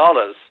billions of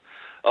dollars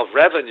of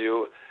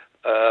revenue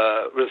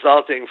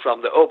resulting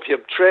from the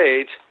opium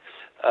trade.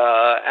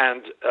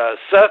 And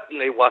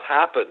certainly what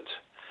happened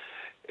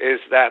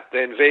is that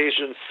the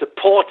invasion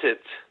supported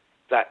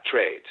that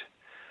trade.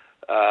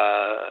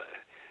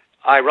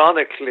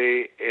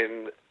 Ironically,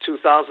 in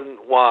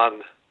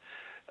 2001,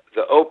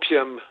 the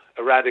opium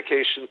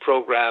eradication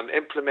program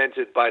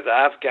implemented by the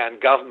Afghan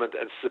government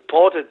and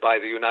supported by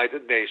the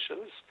United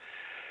Nations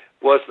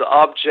was the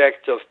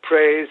object of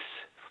praise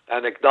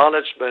and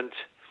acknowledgement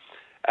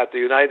at the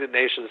United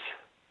Nations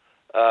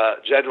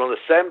General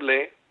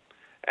Assembly,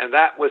 and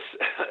that was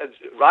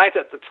right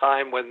at the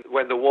time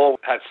when the war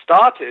had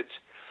started.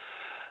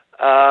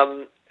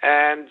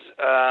 And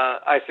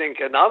I think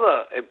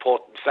another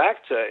important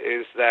factor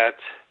is that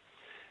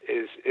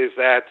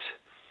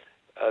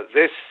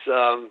this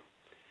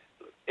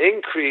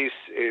increase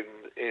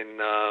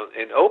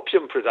in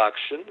opium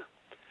production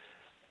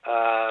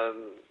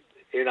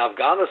in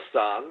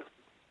Afghanistan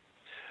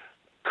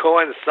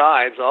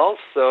coincides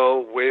also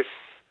with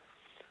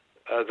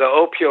the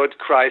opioid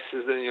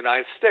crisis in the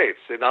United States.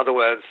 In other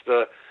words,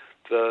 the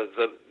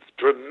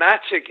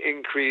dramatic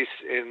increase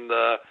in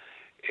the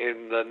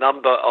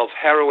number of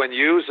heroin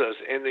users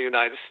in the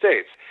United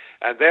States.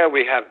 And there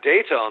we have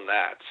data on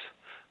that.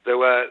 There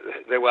were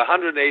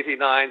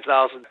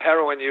 189,000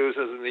 heroin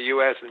users in the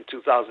U.S. in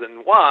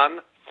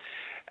 2001,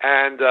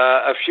 and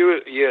a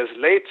few years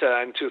later,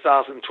 in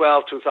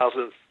 2012,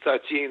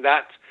 2013,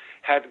 that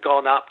had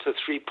gone up to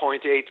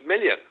 3.8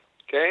 million,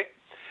 okay?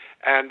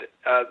 And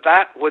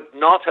that would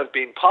not have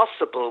been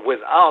possible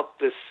without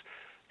this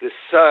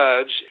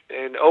surge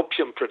in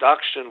opium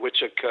production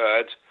which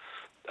occurred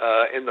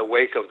in the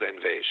wake of the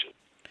invasion.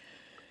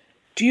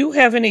 Do you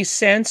have any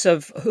sense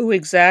of who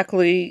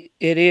exactly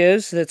it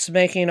is that's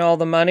making all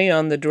the money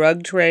on the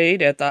drug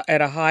trade at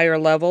a higher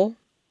level?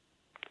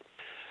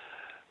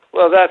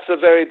 Well, that's a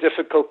very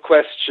difficult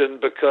question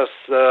because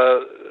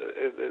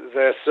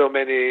there are so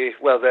many,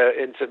 there are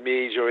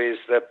intermediaries,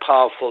 there are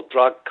powerful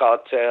drug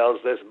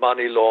cartels, there's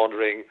money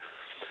laundering.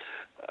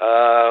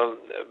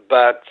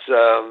 But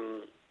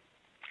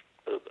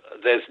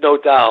there's no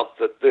doubt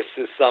that this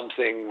is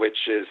something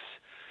which is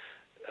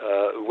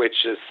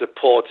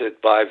supported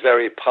by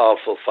very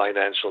powerful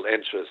financial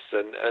interests,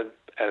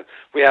 and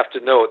we have to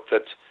note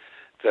that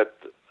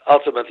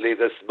ultimately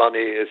this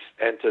money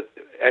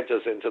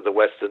enters into the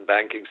Western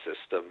banking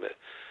system,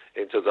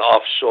 into the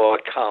offshore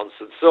accounts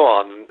and so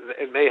on.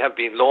 It may have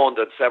been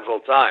laundered several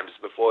times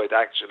before it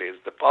actually is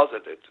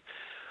deposited.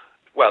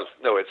 Well,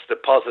 no, it's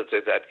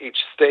deposited at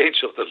each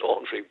stage of the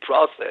laundering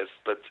process,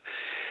 but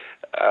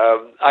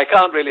I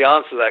can't really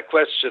answer that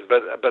question,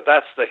 but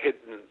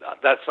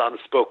that's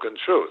unspoken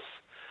truth.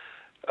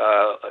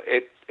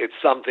 It's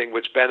something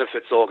which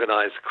benefits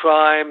organized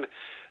crime.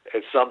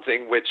 It's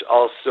something which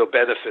also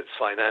benefits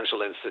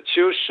financial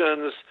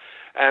institutions,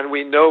 and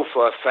we know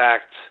for a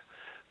fact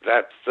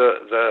that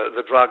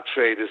the drug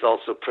trade is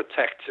also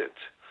protected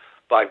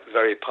by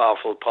very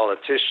powerful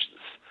politicians.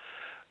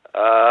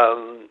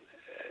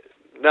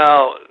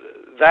 Now,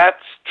 that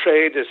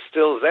trade is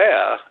still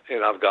there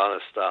in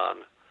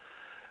Afghanistan,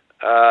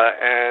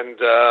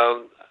 and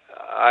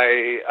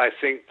I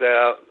think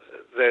there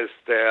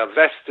are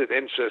vested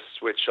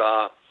interests which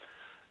are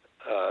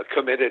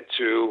committed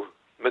to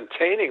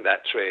maintaining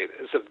that trade.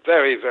 It's a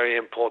very, very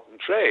important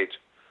trade.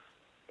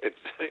 It,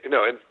 in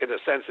a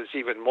sense, it's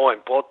even more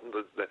important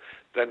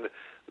than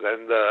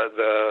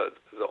the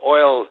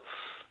oil.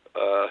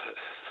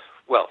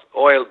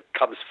 Oil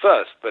comes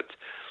first, but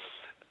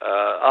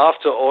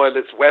after oil,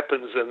 it's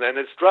weapons, and then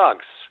it's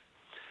drugs.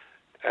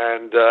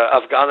 And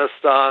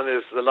Afghanistan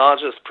is the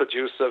largest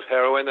producer of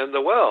heroin in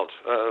the world.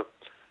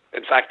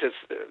 In fact, it's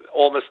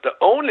almost the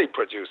only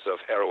producer of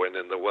heroin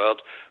in the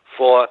world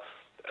for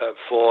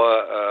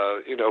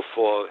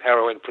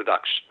heroin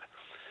production,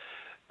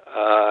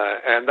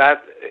 and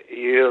that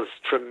yields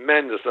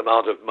tremendous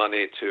amount of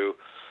money to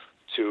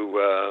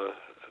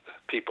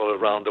people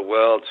around the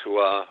world who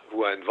are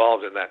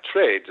involved in that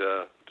trade,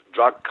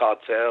 drug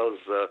cartels,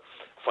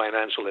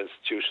 financial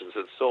institutions,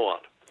 and so on.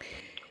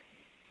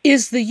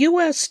 Is the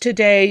U.S.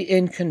 today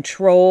in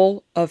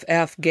control of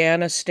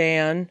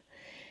Afghanistan?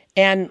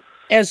 And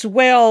as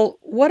well,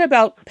 what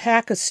about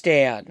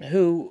Pakistan,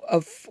 who,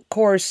 of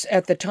course,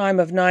 at the time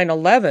of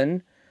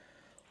 9/11,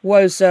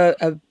 was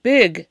a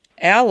big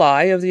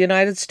ally of the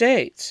United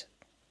States?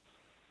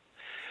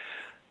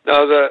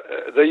 No,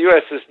 the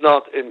U.S. is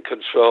not in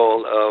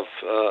control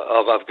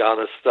of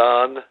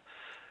Afghanistan.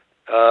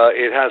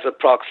 It has a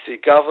proxy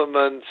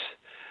government,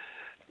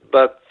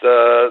 but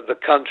the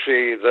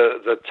country,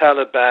 the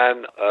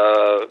Taliban,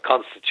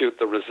 constitute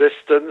the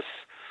resistance.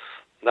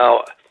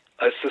 Now,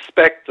 I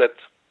suspect that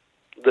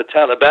the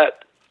Taliban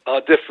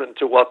are different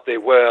to what they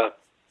were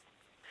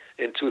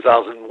in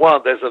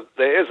 2001.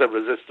 There is a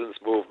resistance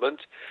movement,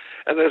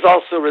 and there's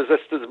also a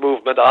resistance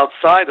movement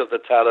outside of the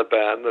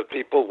Taliban. The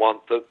people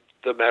want the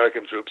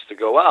American troops to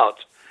go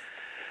out.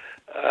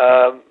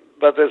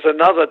 But there's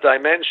another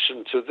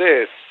dimension to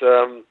this.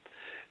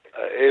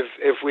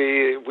 If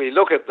we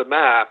look at the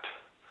map,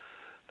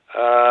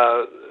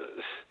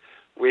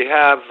 we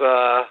have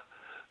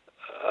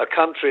a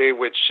country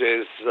which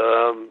is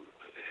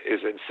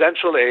in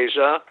Central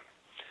Asia.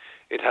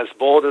 It has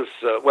borders.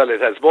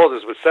 It has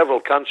borders with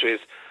several countries.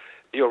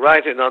 You're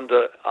right in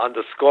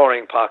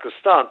underscoring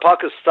Pakistan.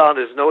 Pakistan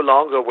is no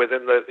longer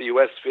within the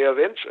U.S. sphere of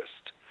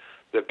interest.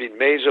 There have been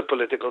major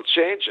political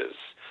changes.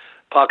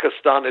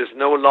 Pakistan is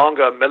no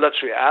longer a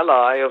military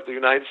ally of the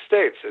United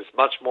States. It's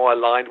much more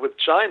aligned with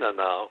China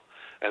now,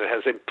 and it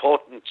has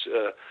important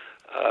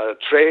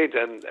trade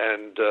and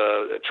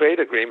trade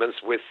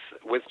agreements with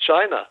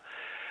China.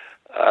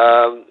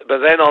 But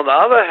then on the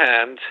other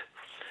hand,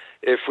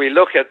 if we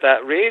look at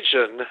that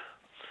region,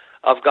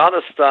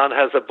 Afghanistan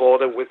has a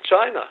border with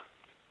China.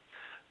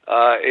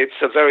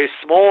 It's a very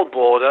small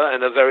border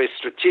and a very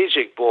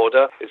strategic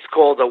border. It's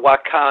called the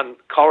Wakhan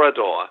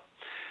Corridor.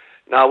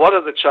 Now, what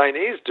are the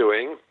Chinese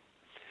doing?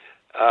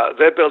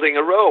 They're building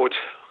a road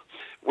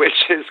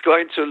which is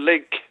going to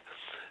link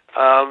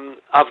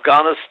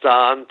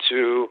Afghanistan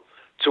to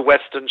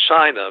Western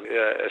China,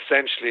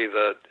 essentially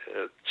the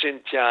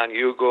Xinjiang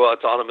Uyghur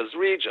Autonomous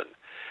Region.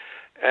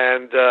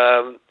 And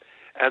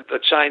the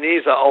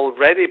Chinese are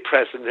already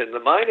present in the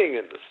mining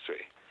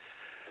industry.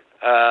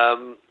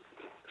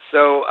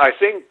 So I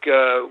think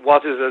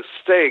what is at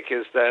stake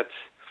is that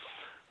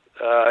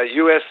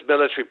U.S.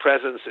 military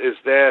presence is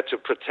there to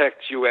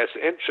protect U.S.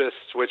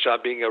 interests, which are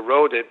being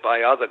eroded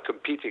by other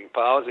competing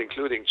powers,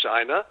 including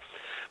China.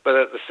 But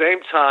at the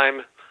same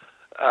time,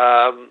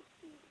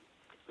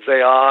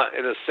 they are,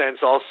 in a sense,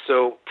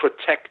 also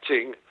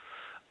protecting,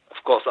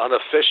 of course,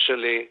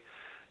 unofficially,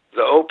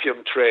 the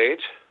opium trade,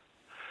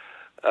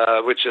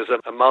 which is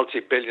a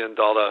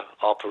multi-billion-dollar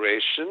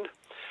operation.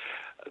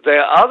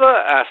 There are other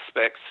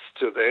aspects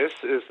to this,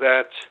 is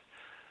that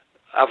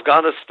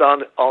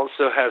Afghanistan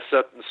also has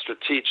certain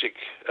strategic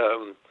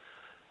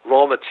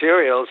raw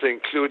materials,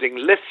 including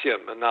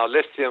lithium. And now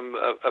lithium,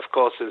 of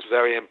course, is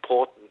very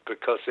important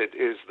because it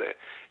is the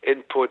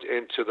input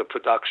into the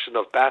production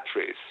of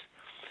batteries.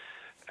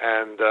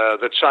 And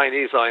the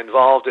Chinese are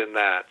involved in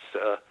that.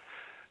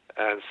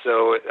 And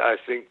so I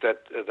think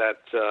that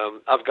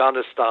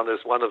Afghanistan is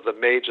one of the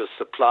major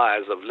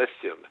suppliers of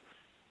lithium.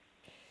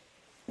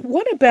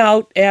 What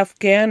about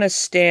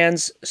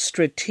Afghanistan's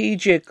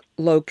strategic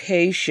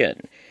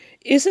location?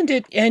 Isn't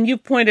it, and you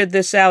pointed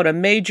this out, a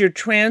major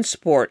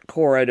transport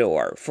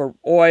corridor for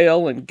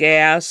oil and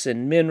gas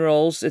and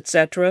minerals,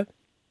 etc.?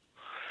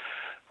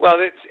 Well,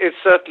 it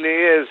certainly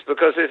is,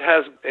 because it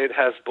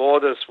has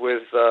borders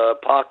with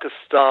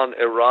Pakistan,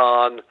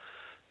 Iran,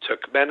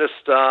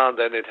 Turkmenistan.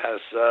 Then it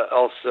has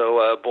also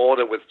a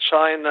border with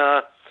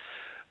China,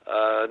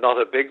 not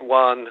a big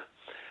one,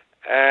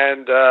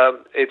 and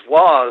it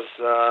was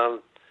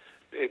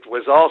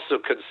also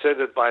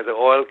considered by the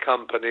oil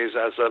companies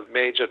as a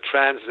major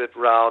transit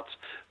route,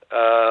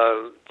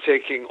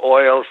 taking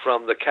oil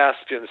from the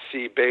Caspian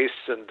Sea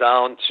basin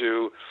down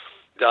to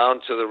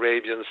the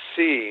Arabian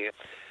Sea.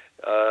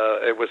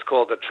 It was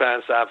called the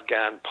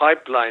Trans-Afghan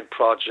Pipeline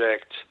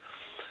Project.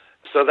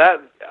 So that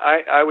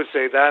I would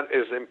say that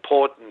is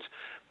important.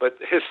 But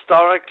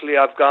historically,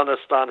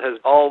 Afghanistan has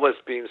always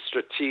been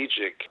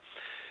strategic.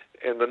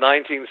 In the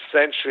 19th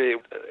century,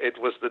 it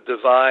was the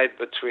divide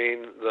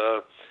between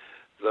the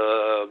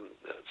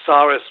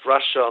Tsarist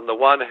Russia on the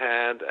one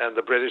hand and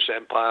the British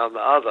Empire on the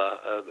other.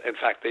 In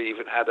fact, they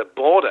even had a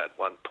border at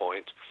one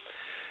point.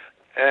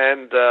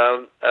 And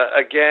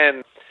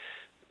again,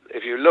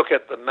 if you look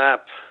at the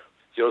map,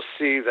 you'll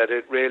see that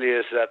it really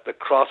is at the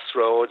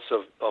crossroads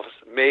of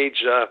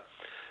major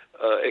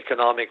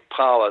economic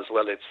powers.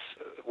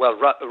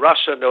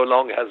 Russia no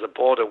longer has a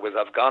border with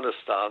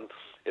Afghanistan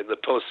in the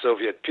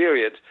post-Soviet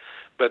period,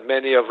 but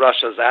many of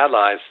Russia's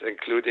allies,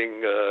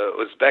 including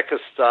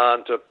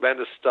Uzbekistan,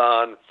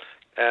 Turkmenistan,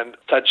 and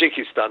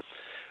Tajikistan,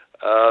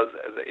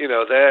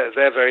 they're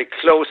very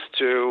close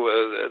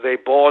to. They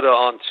border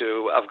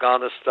onto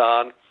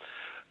Afghanistan,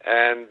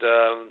 and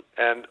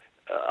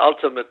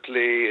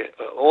ultimately,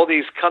 all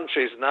these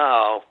countries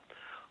now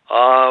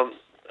are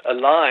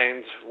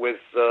aligned with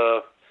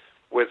the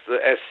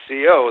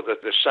SCO,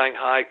 the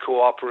Shanghai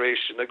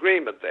Cooperation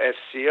Agreement, the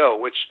SCO,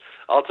 which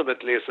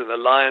ultimately is an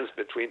alliance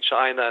between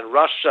China and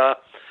Russia,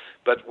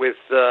 but with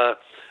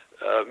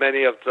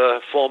many of the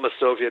former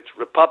Soviet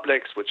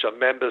republics, which are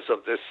members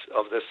of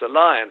this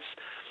alliance.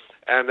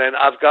 And then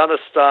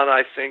Afghanistan,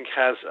 I think,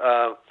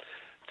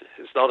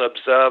 is not an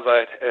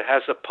observer. It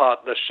has a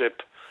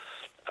partnership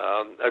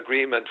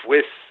agreement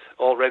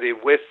already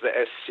with the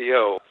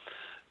SCO,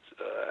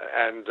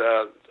 and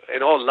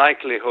in all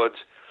likelihood,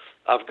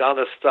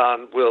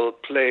 Afghanistan will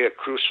play a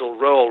crucial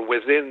role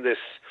within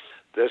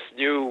this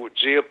new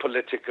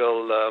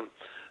geopolitical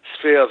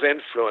sphere of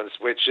influence,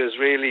 which is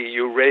really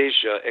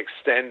Eurasia,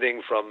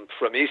 extending from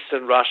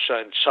eastern Russia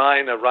and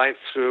China right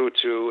through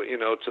to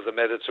the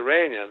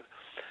Mediterranean.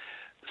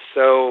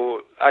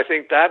 So I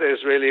think that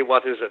is really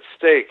what is at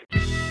stake.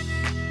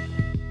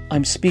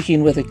 I'm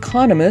speaking with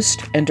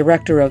economist and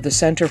director of the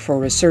Center for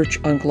Research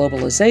on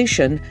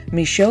Globalization,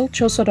 Michel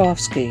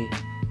Chossudovsky.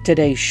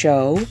 Today's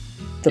show,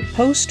 the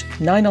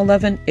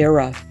post-9/11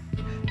 era.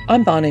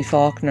 I'm Bonnie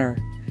Faulkner.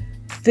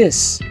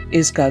 This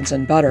is Guns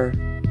and Butter.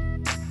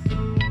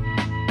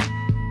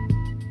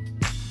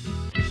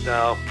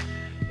 Now,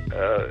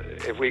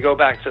 if we go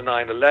back to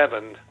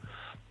 9/11,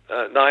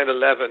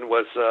 9/11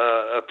 was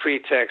a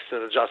pretext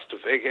and a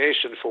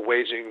justification for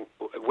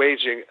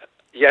waging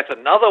yet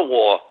another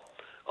war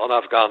on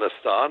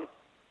Afghanistan,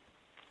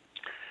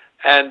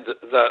 and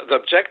the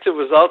objective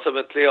was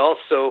ultimately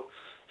also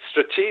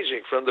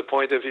strategic from the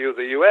point of view of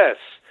the U.S.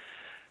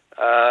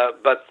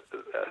 But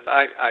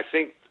I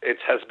think it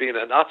has been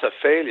an utter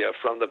failure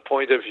from the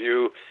point of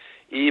view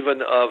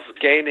even of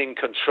gaining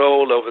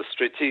control over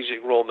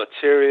strategic raw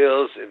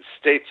materials,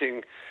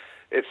 instating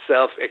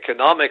itself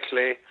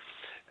economically,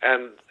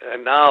 and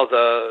now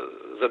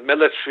the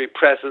military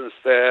presence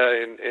there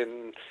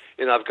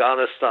in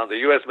Afghanistan, the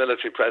U.S.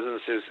 military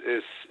presence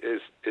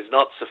is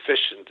not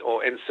sufficient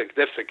or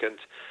insignificant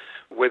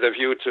with a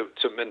view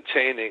to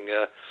maintaining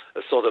a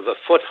sort of a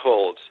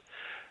foothold.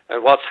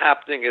 And what's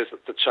happening is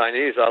that the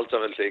Chinese are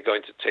ultimately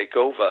going to take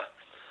over,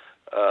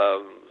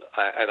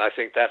 and I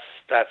think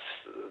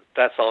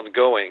that's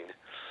ongoing.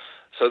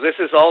 So this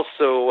is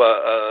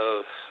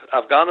also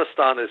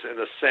Afghanistan is in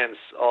a sense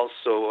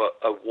also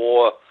a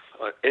war.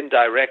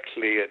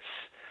 Indirectly,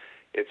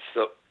 it's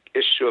the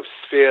issue of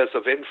spheres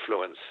of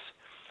influence,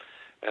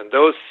 and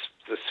the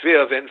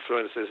sphere of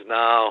influence is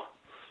now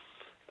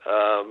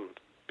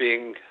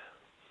being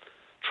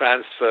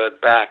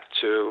transferred back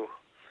to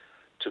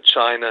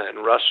China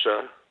and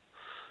Russia,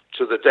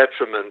 to the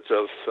detriment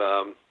of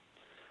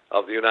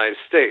the United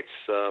States,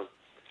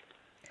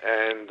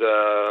 and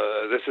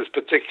this is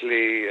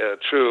particularly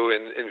true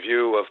in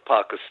view of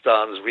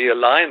Pakistan's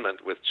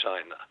realignment with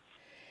China.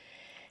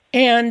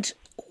 And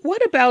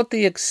What about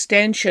the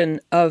extension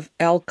of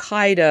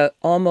Al-Qaeda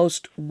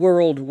almost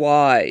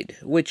worldwide,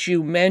 which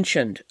you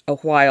mentioned a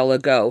while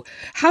ago?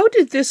 How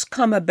did this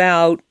come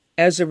about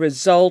as a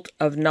result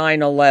of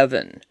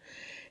 9/11?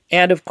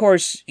 And of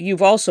course,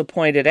 you've also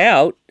pointed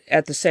out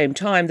at the same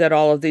time that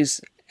all of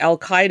these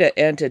Al-Qaeda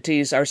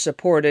entities are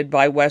supported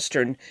by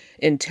Western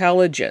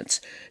intelligence.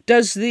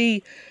 Does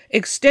the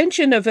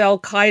extension of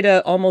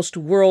Al-Qaeda almost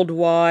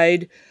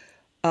worldwide,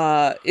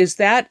 is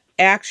that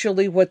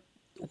actually what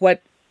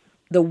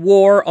the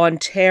war on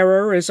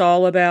terror is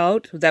all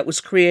about, that was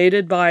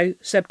created by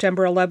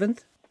September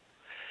 11th?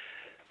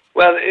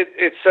 Well,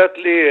 it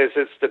certainly is.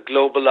 It's the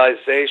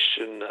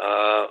globalization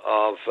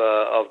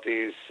of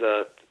these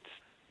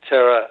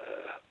terror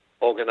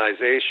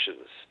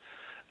organizations.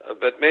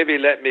 But maybe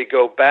let me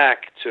go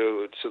back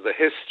to the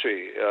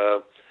history.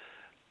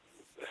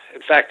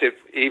 In fact, it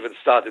even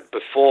started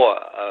before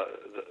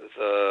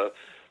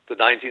the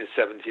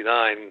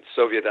 1979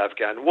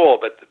 Soviet-Afghan War,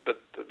 but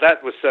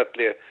that was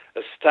certainly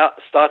a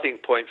starting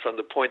point from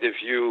the point of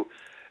view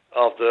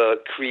of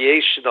the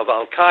creation of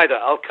Al-Qaeda.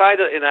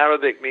 Al-Qaeda in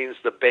Arabic means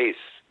the base.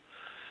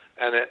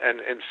 And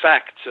in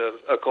fact,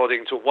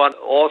 according to one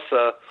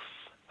author,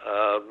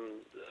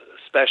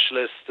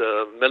 specialist,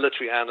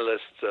 military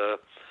analyst,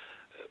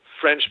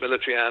 French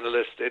military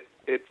analyst,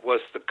 it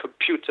was the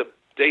computer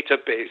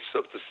database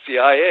of the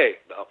CIA.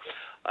 Now,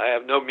 I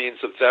have no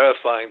means of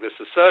verifying this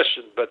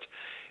assertion, but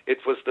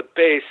it was the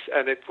base,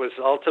 and it was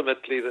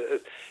ultimately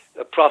the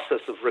process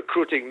of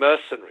recruiting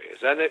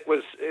mercenaries. And it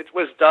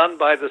was done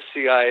by the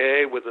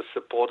CIA with the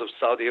support of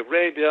Saudi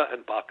Arabia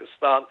and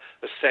Pakistan,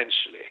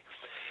 essentially.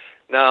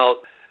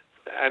 Now,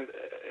 and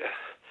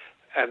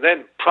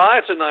then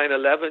prior to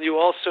 9/11, you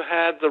also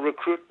had the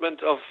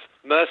recruitment of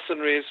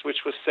mercenaries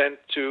which were sent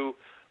to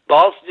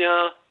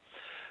Bosnia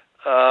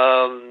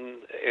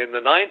in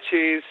the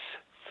 90s.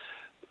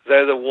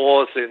 There are the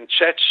wars in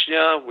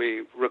Chechnya,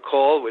 we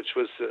recall, which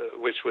was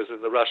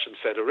in the Russian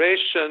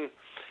Federation,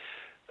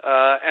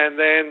 and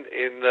then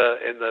in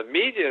the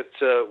immediate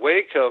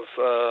wake of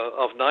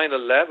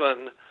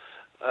 9/11,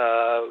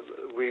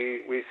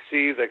 we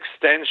see the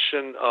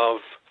extension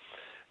of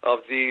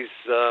these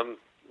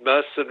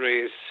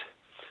mercenaries,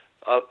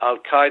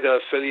 Al-Qaeda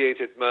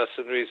affiliated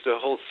mercenaries, to a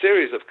whole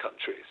series of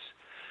countries.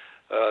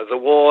 The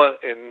wars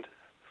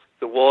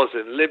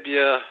in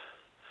Libya,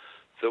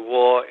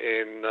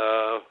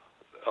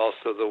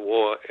 also the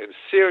war in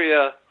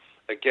Syria.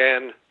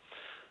 Again,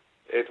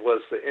 it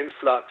was the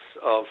influx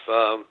of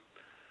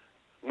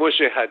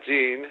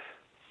mujahideen,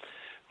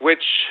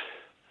 which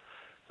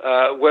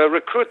were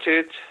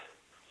recruited.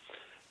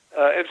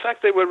 In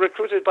fact, they were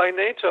recruited by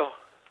NATO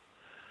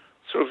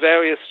through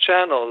various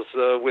channels,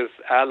 with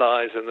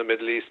allies in the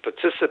Middle East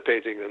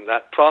participating in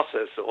that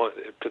process, or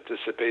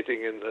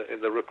participating in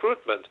the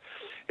recruitment.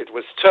 It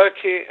was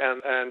Turkey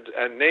and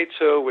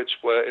NATO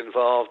which were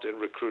involved in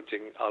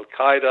recruiting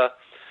Al-Qaeda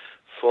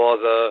for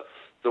the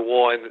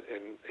war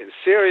in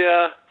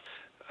Syria.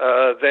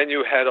 Then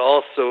you had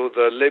also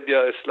the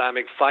Libya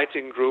Islamic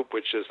Fighting Group,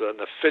 which is an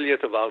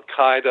affiliate of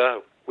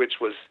Al-Qaeda, which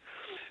was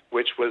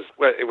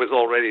well, it was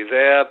already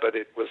there, but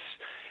it was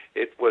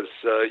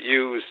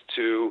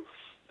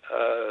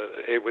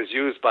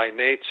used by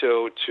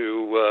NATO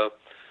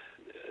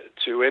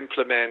to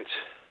implement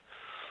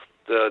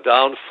the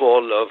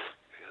downfall of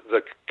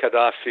the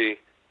Gaddafi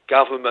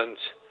government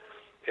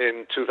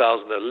in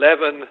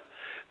 2011.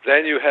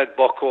 Then you had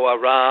Boko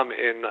Haram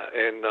in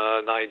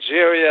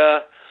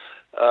Nigeria.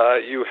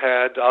 You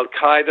had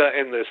Al-Qaeda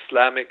in the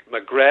Islamic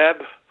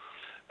Maghreb,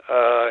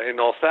 in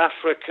North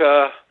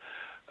Africa.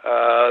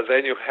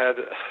 Then you had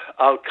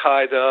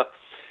Al-Qaeda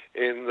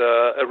in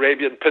the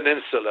Arabian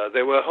Peninsula.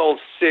 There were a whole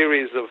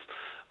series of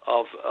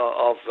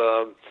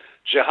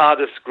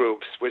jihadist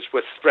groups which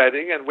were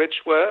spreading and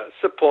which were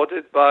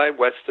supported by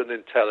Western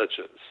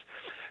intelligence.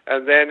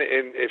 And then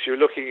if you're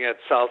looking at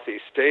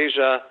Southeast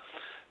Asia,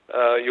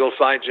 you'll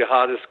find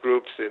jihadist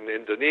groups in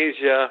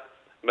Indonesia,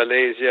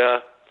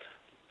 Malaysia,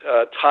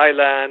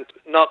 Thailand,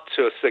 not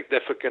to a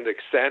significant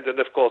extent, and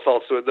of course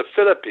also in the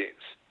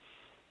Philippines.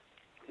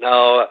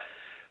 Now,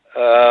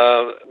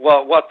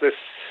 what this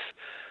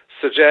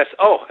suggests,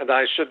 and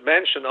I should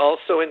mention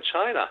also in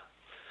China,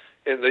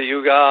 in the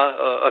Uyghur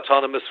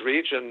Autonomous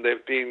Region, there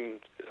have been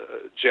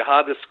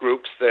jihadist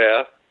groups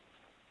there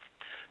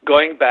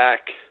going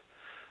back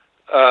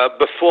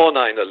before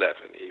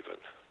 9/11,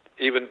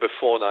 even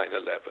before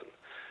 9/11,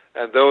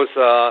 and those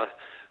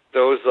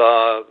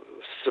are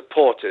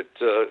supported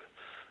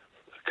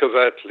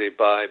covertly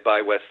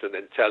by Western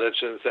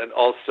intelligence, and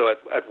also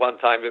at one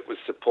time it was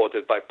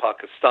supported by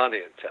Pakistani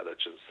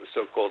intelligence, the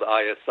so-called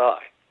ISI.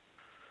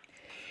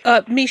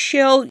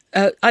 Michel,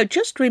 I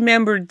just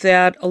remembered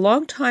that a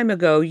long time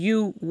ago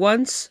you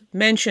once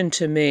mentioned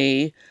to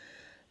me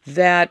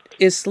that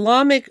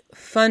Islamic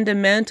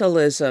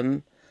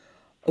fundamentalism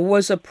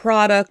was a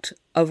product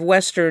of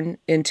Western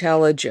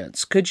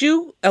intelligence. Could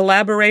you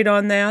elaborate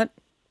on that?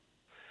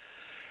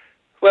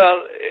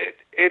 Well,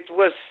 it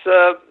was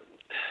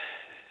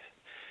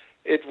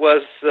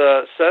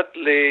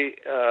certainly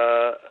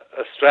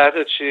a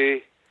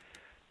strategy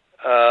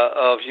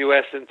of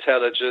U.S.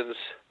 intelligence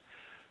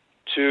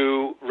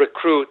to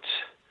recruit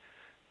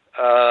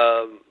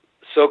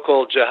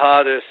so-called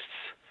jihadists,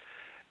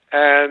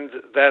 and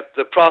that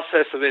the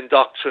process of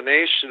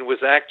indoctrination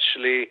was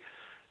actually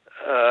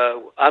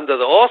under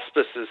the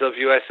auspices of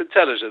U.S.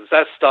 intelligence.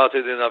 That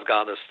started in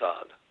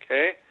Afghanistan,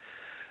 okay?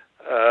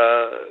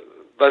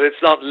 But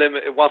it's not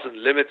it wasn't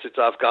limited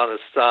to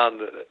Afghanistan,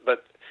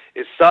 but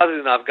it started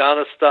in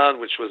Afghanistan,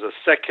 which was a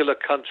secular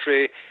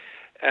country,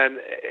 and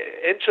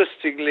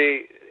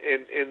interestingly,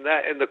 in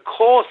the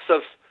course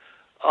of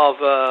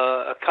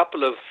a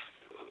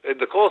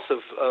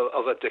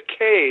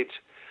decade,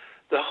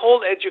 the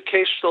whole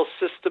educational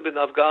system in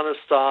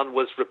Afghanistan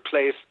was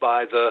replaced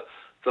by the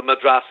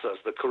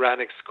madrasas, the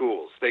Quranic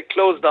schools. They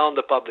closed down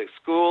the public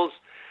schools,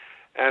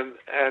 and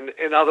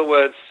in other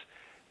words,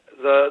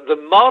 the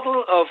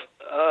model of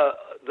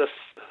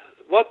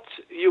what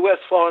U.S.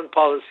 foreign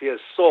policy has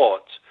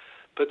sought,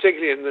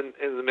 particularly in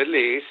the Middle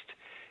East,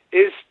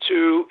 is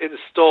to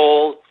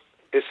install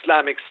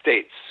Islamic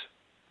states,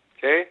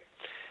 okay,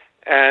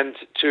 and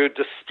to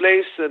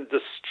displace and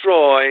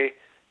destroy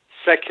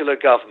secular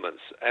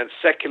governments and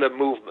secular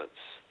movements.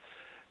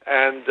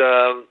 And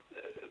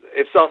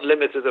it's not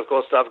limited, of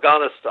course, to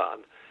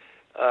Afghanistan.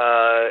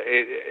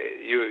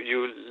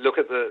 You look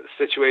at the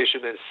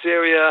situation in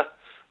Syria.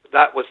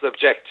 That was the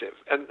objective.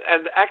 And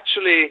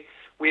actually,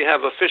 we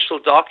have official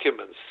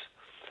documents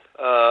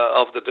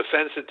of the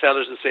Defense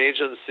Intelligence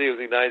Agency of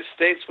the United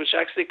States, which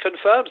actually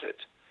confirms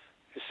it.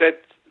 It said,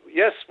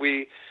 yes,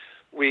 we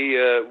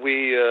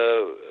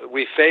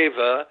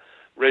favor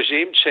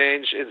regime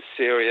change in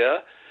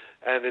Syria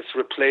and its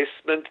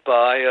replacement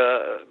by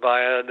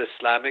an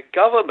Islamic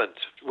government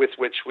with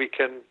which we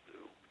can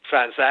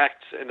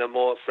transact in a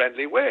more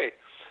friendly way.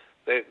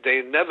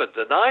 They never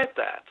denied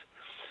that.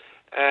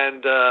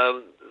 And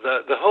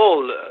the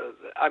whole,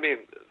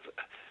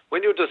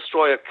 when you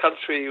destroy a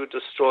country, you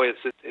destroy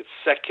its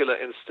secular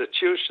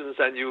institutions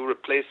and you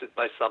replace it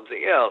by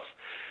something else.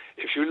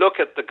 If you look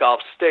at the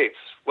Gulf states,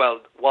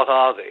 well, what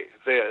are they?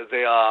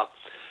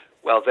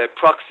 They're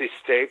proxy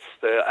states.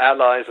 They're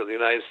allies of the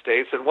United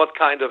States. And what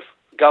kind of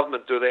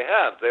government do they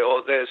have?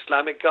 They're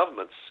Islamic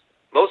governments,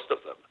 most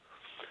of them.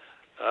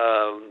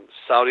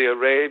 Saudi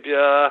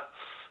Arabia,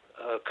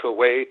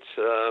 Kuwait,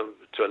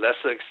 to a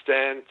lesser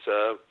extent,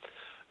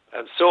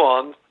 and so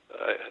on,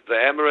 the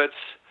Emirates.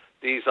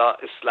 These are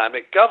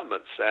Islamic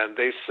governments, and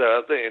they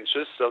serve the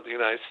interests of the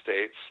United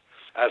States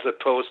as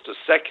opposed to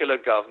secular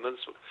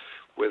governments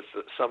with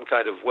some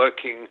kind of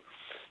working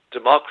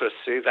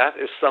democracy. That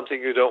is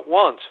something you don't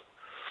want.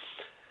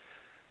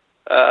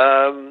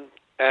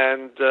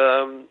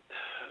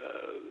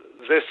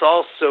 This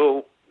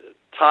also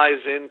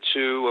ties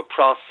into a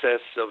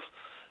process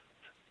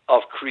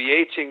of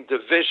creating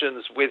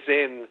divisions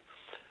within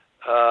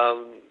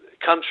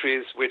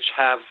countries which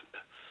have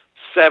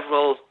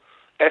several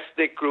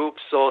ethnic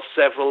groups or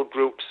several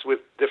groups with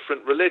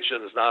different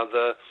religions. Now,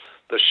 the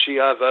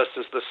Shia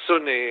versus the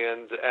Sunni,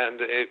 and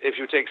if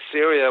you take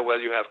Syria, well,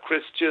 you have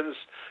Christians,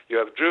 you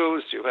have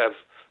Druze, you have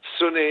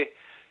Sunni,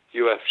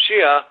 you have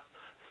Shia.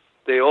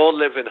 They all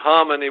live in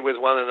harmony with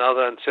one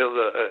another until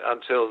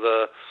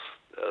the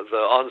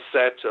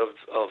onset of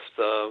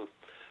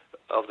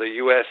the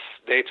U.S.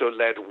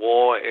 NATO-led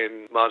war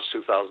in March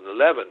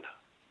 2011.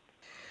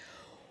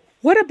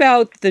 What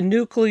about the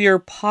Nuclear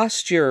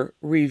Posture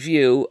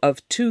Review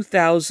of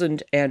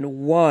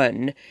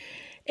 2001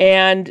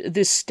 and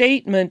the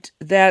statement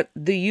that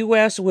the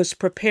U.S. was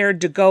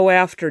prepared to go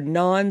after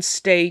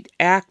non-state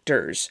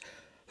actors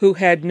who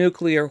had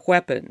nuclear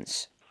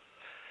weapons?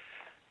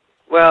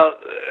 Well,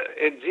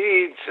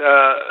 indeed,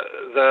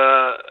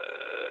 the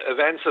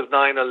events of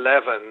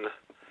 9/11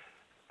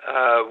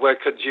 were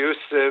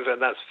conducive,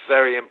 and that's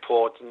very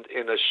important,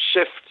 in a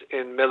shift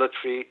in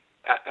military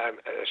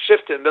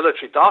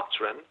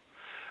doctrine,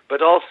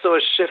 but also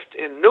a shift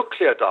in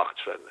nuclear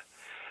doctrine.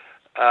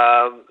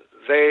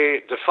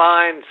 They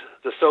defined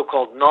the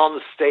so-called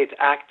non-state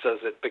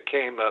actors. It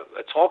became a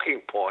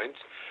talking point.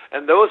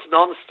 And those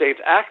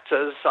non-state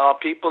actors are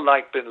people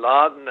like Bin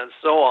Laden and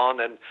so on,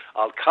 and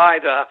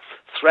Al-Qaeda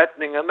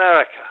threatening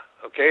America,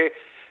 okay?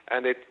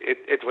 And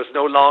it was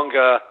no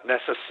longer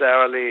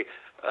necessarily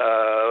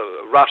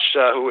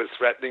Russia who is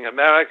threatening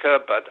America,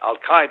 but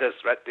Al-Qaeda is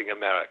threatening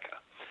America.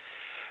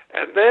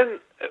 And then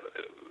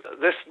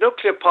this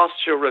Nuclear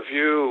Posture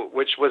Review,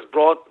 which was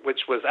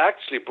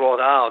actually brought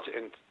out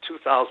in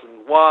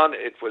 2001,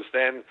 it was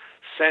then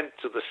sent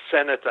to the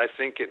Senate, I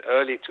think, in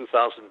early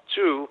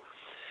 2002.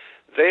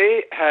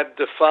 They had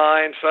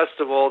defined, first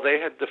of all,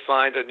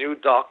 a new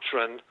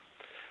doctrine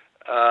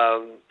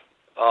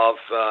of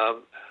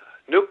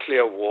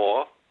nuclear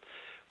war,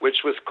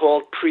 which was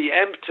called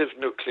preemptive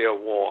nuclear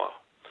war.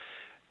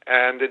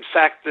 And in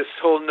fact, this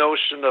whole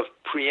notion of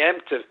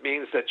preemptive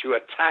means that you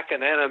attack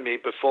an enemy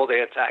before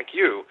they attack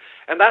you.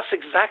 And that's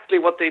exactly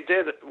what they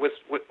did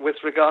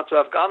with regard to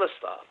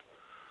Afghanistan.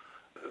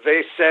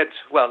 They said,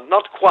 well,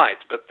 not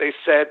quite, but they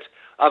said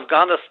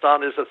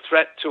Afghanistan is a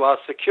threat to our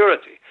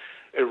security.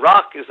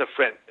 Iraq is a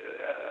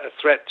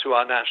threat to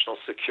our national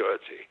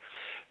security.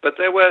 But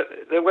there were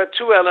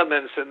two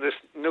elements in this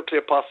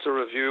nuclear posture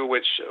review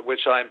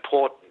which are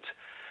important.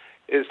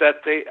 Is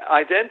that they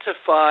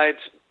identified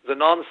the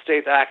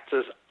non-state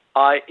actors,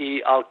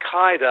 i.e.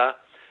 Al-Qaeda,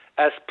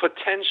 as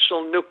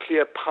potential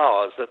nuclear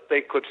powers, that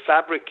they could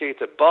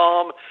fabricate a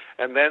bomb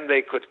and then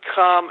they could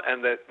come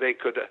and that they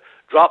could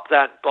drop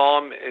that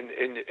bomb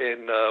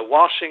in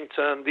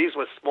Washington. These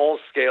were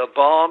small-scale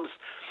bombs.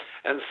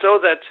 And so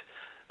that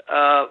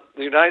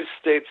the United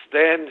States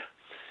then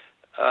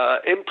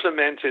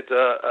implemented,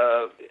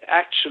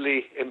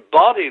 actually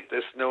embodied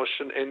this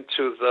notion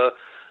into the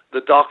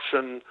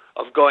doctrine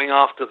of going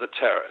after the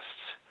terrorists.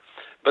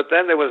 But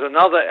then there was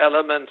another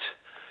element,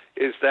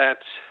 is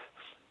that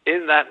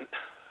in that,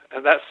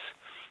 and that's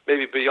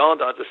maybe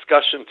beyond our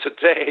discussion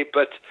today,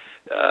 but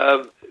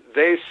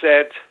they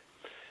said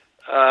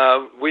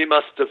we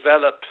must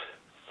develop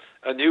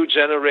a new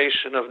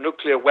generation of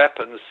nuclear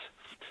weapons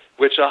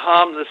which are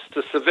harmless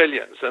to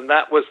civilians, and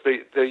that was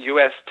the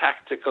U.S.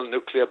 tactical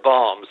nuclear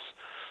bombs,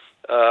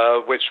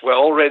 which were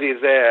already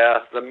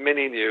there, the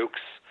mini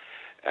nukes,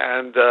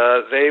 and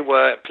they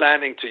were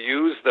planning to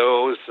use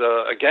those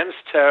against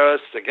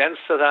terrorists,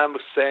 against Saddam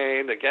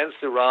Hussein,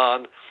 against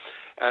Iran,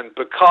 and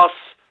because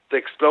the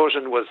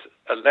explosion was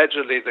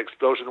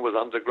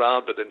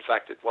underground, but in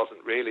fact it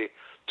wasn't really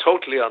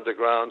totally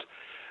underground,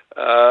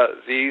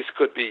 these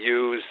could be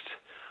used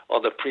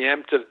on a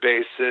preemptive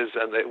basis,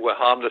 and they were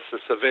harmless to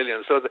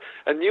civilians. So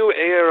a new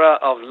era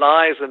of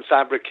lies and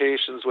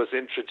fabrications was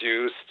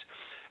introduced,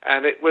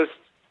 and it was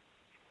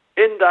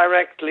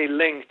indirectly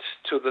linked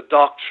to the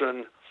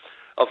doctrine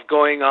of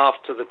going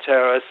after the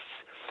terrorists,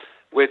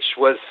 which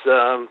was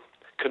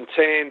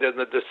contained in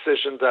the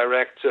decision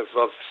directive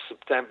of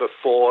September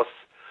 4th,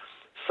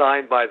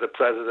 signed by the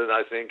President,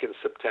 I think, in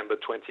September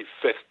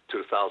 25th,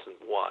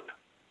 2001.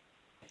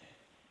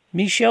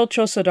 Michel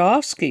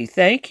Chossudovsky,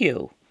 thank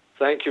you.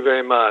 Thank you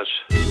very much.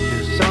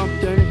 There's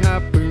something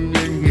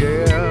happening,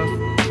 yeah.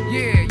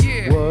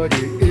 What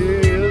it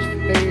is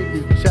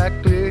ain't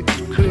exactly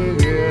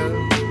clear.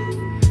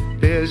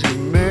 There's a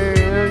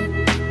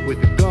man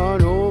with a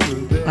gun over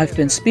there. I've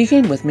been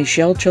speaking with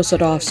Michel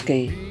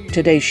Chossudovsky.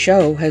 Today's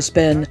show has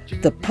been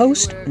the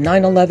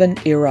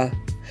post-9/11 era.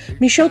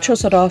 Michel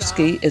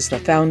Chossudovsky is the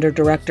founder,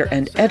 director,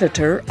 and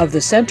editor of the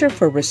Center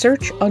for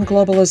Research on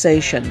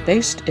Globalization,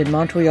 based in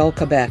Montreal,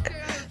 Quebec.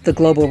 The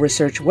Global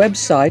Research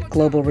website,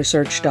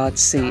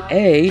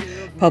 globalresearch.ca,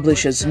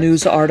 publishes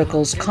news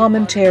articles,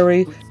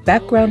 commentary,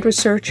 background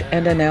research,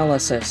 and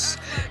analysis.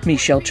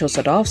 Michel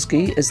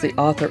Chossudovsky is the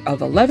author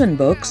of 11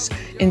 books,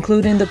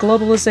 including The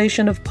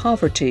Globalization of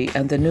Poverty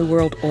and the New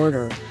World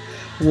Order,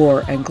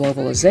 War and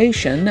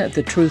Globalization,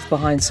 The Truth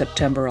Behind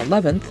September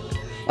 11th,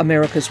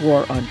 America's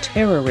War on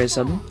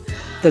Terrorism,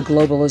 The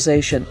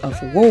Globalization of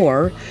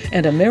War,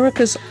 and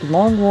America's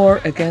Long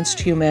War Against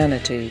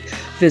Humanity.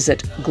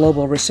 Visit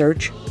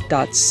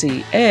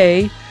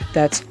globalresearch.ca.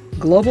 That's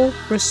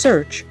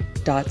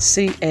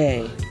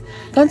globalresearch.ca.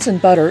 Guns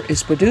and Butter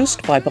is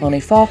produced by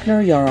Bonnie Faulkner,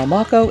 Yarrow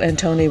Mako, and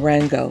Tony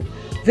Rango.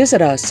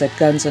 Visit us at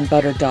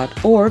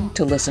gunsandbutter.org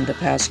to listen to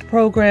past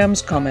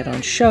programs, comment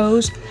on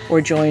shows, or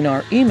join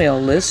our email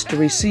list to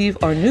receive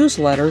our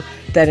newsletter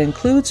that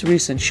includes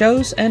recent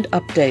shows and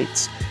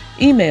updates.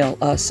 Email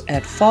us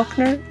at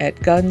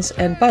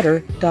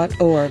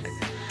faulkner@gunsandbutter.org.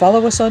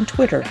 Follow us on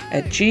Twitter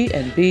at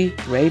GNB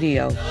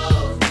Radio.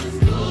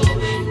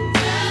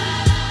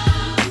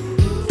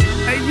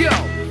 Hey yo,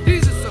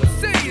 these are some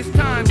serious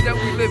times that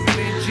we living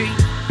in, G.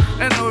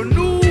 And a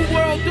new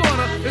world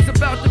order is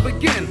about to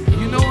begin.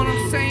 You know what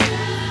I'm saying?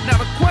 Now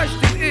the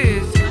question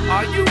is,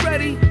 are you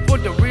ready for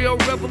the real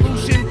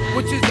revolution,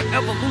 which is the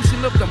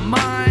evolution of the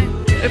mind?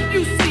 If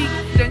you seek,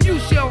 then you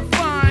shall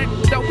find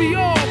that we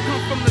all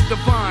come from the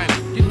divine.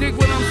 You dig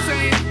what I'm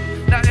saying?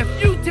 Now if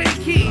you take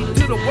heed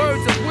to the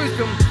words of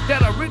wisdom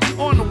that are written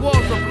on the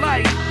walls of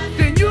life,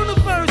 then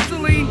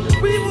universally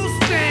we will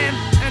stand,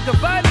 and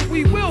divided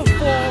we will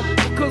fall,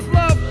 because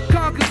love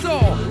conquers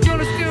all. You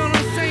understand what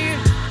I'm saying?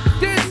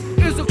 This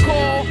is a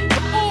call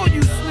for all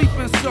you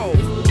sleeping souls.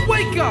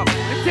 Wake up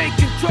and take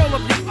control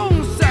of your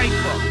own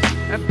cipher,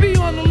 and be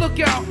on the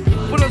lookout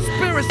for the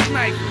spirit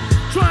sniper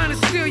trying to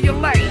steal your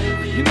life.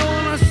 You know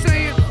what I'm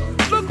saying?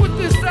 Look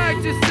within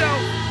inside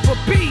yourself for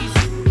peace.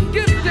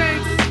 Give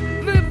thanks,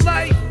 live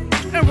life,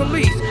 and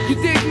release. You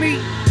dig?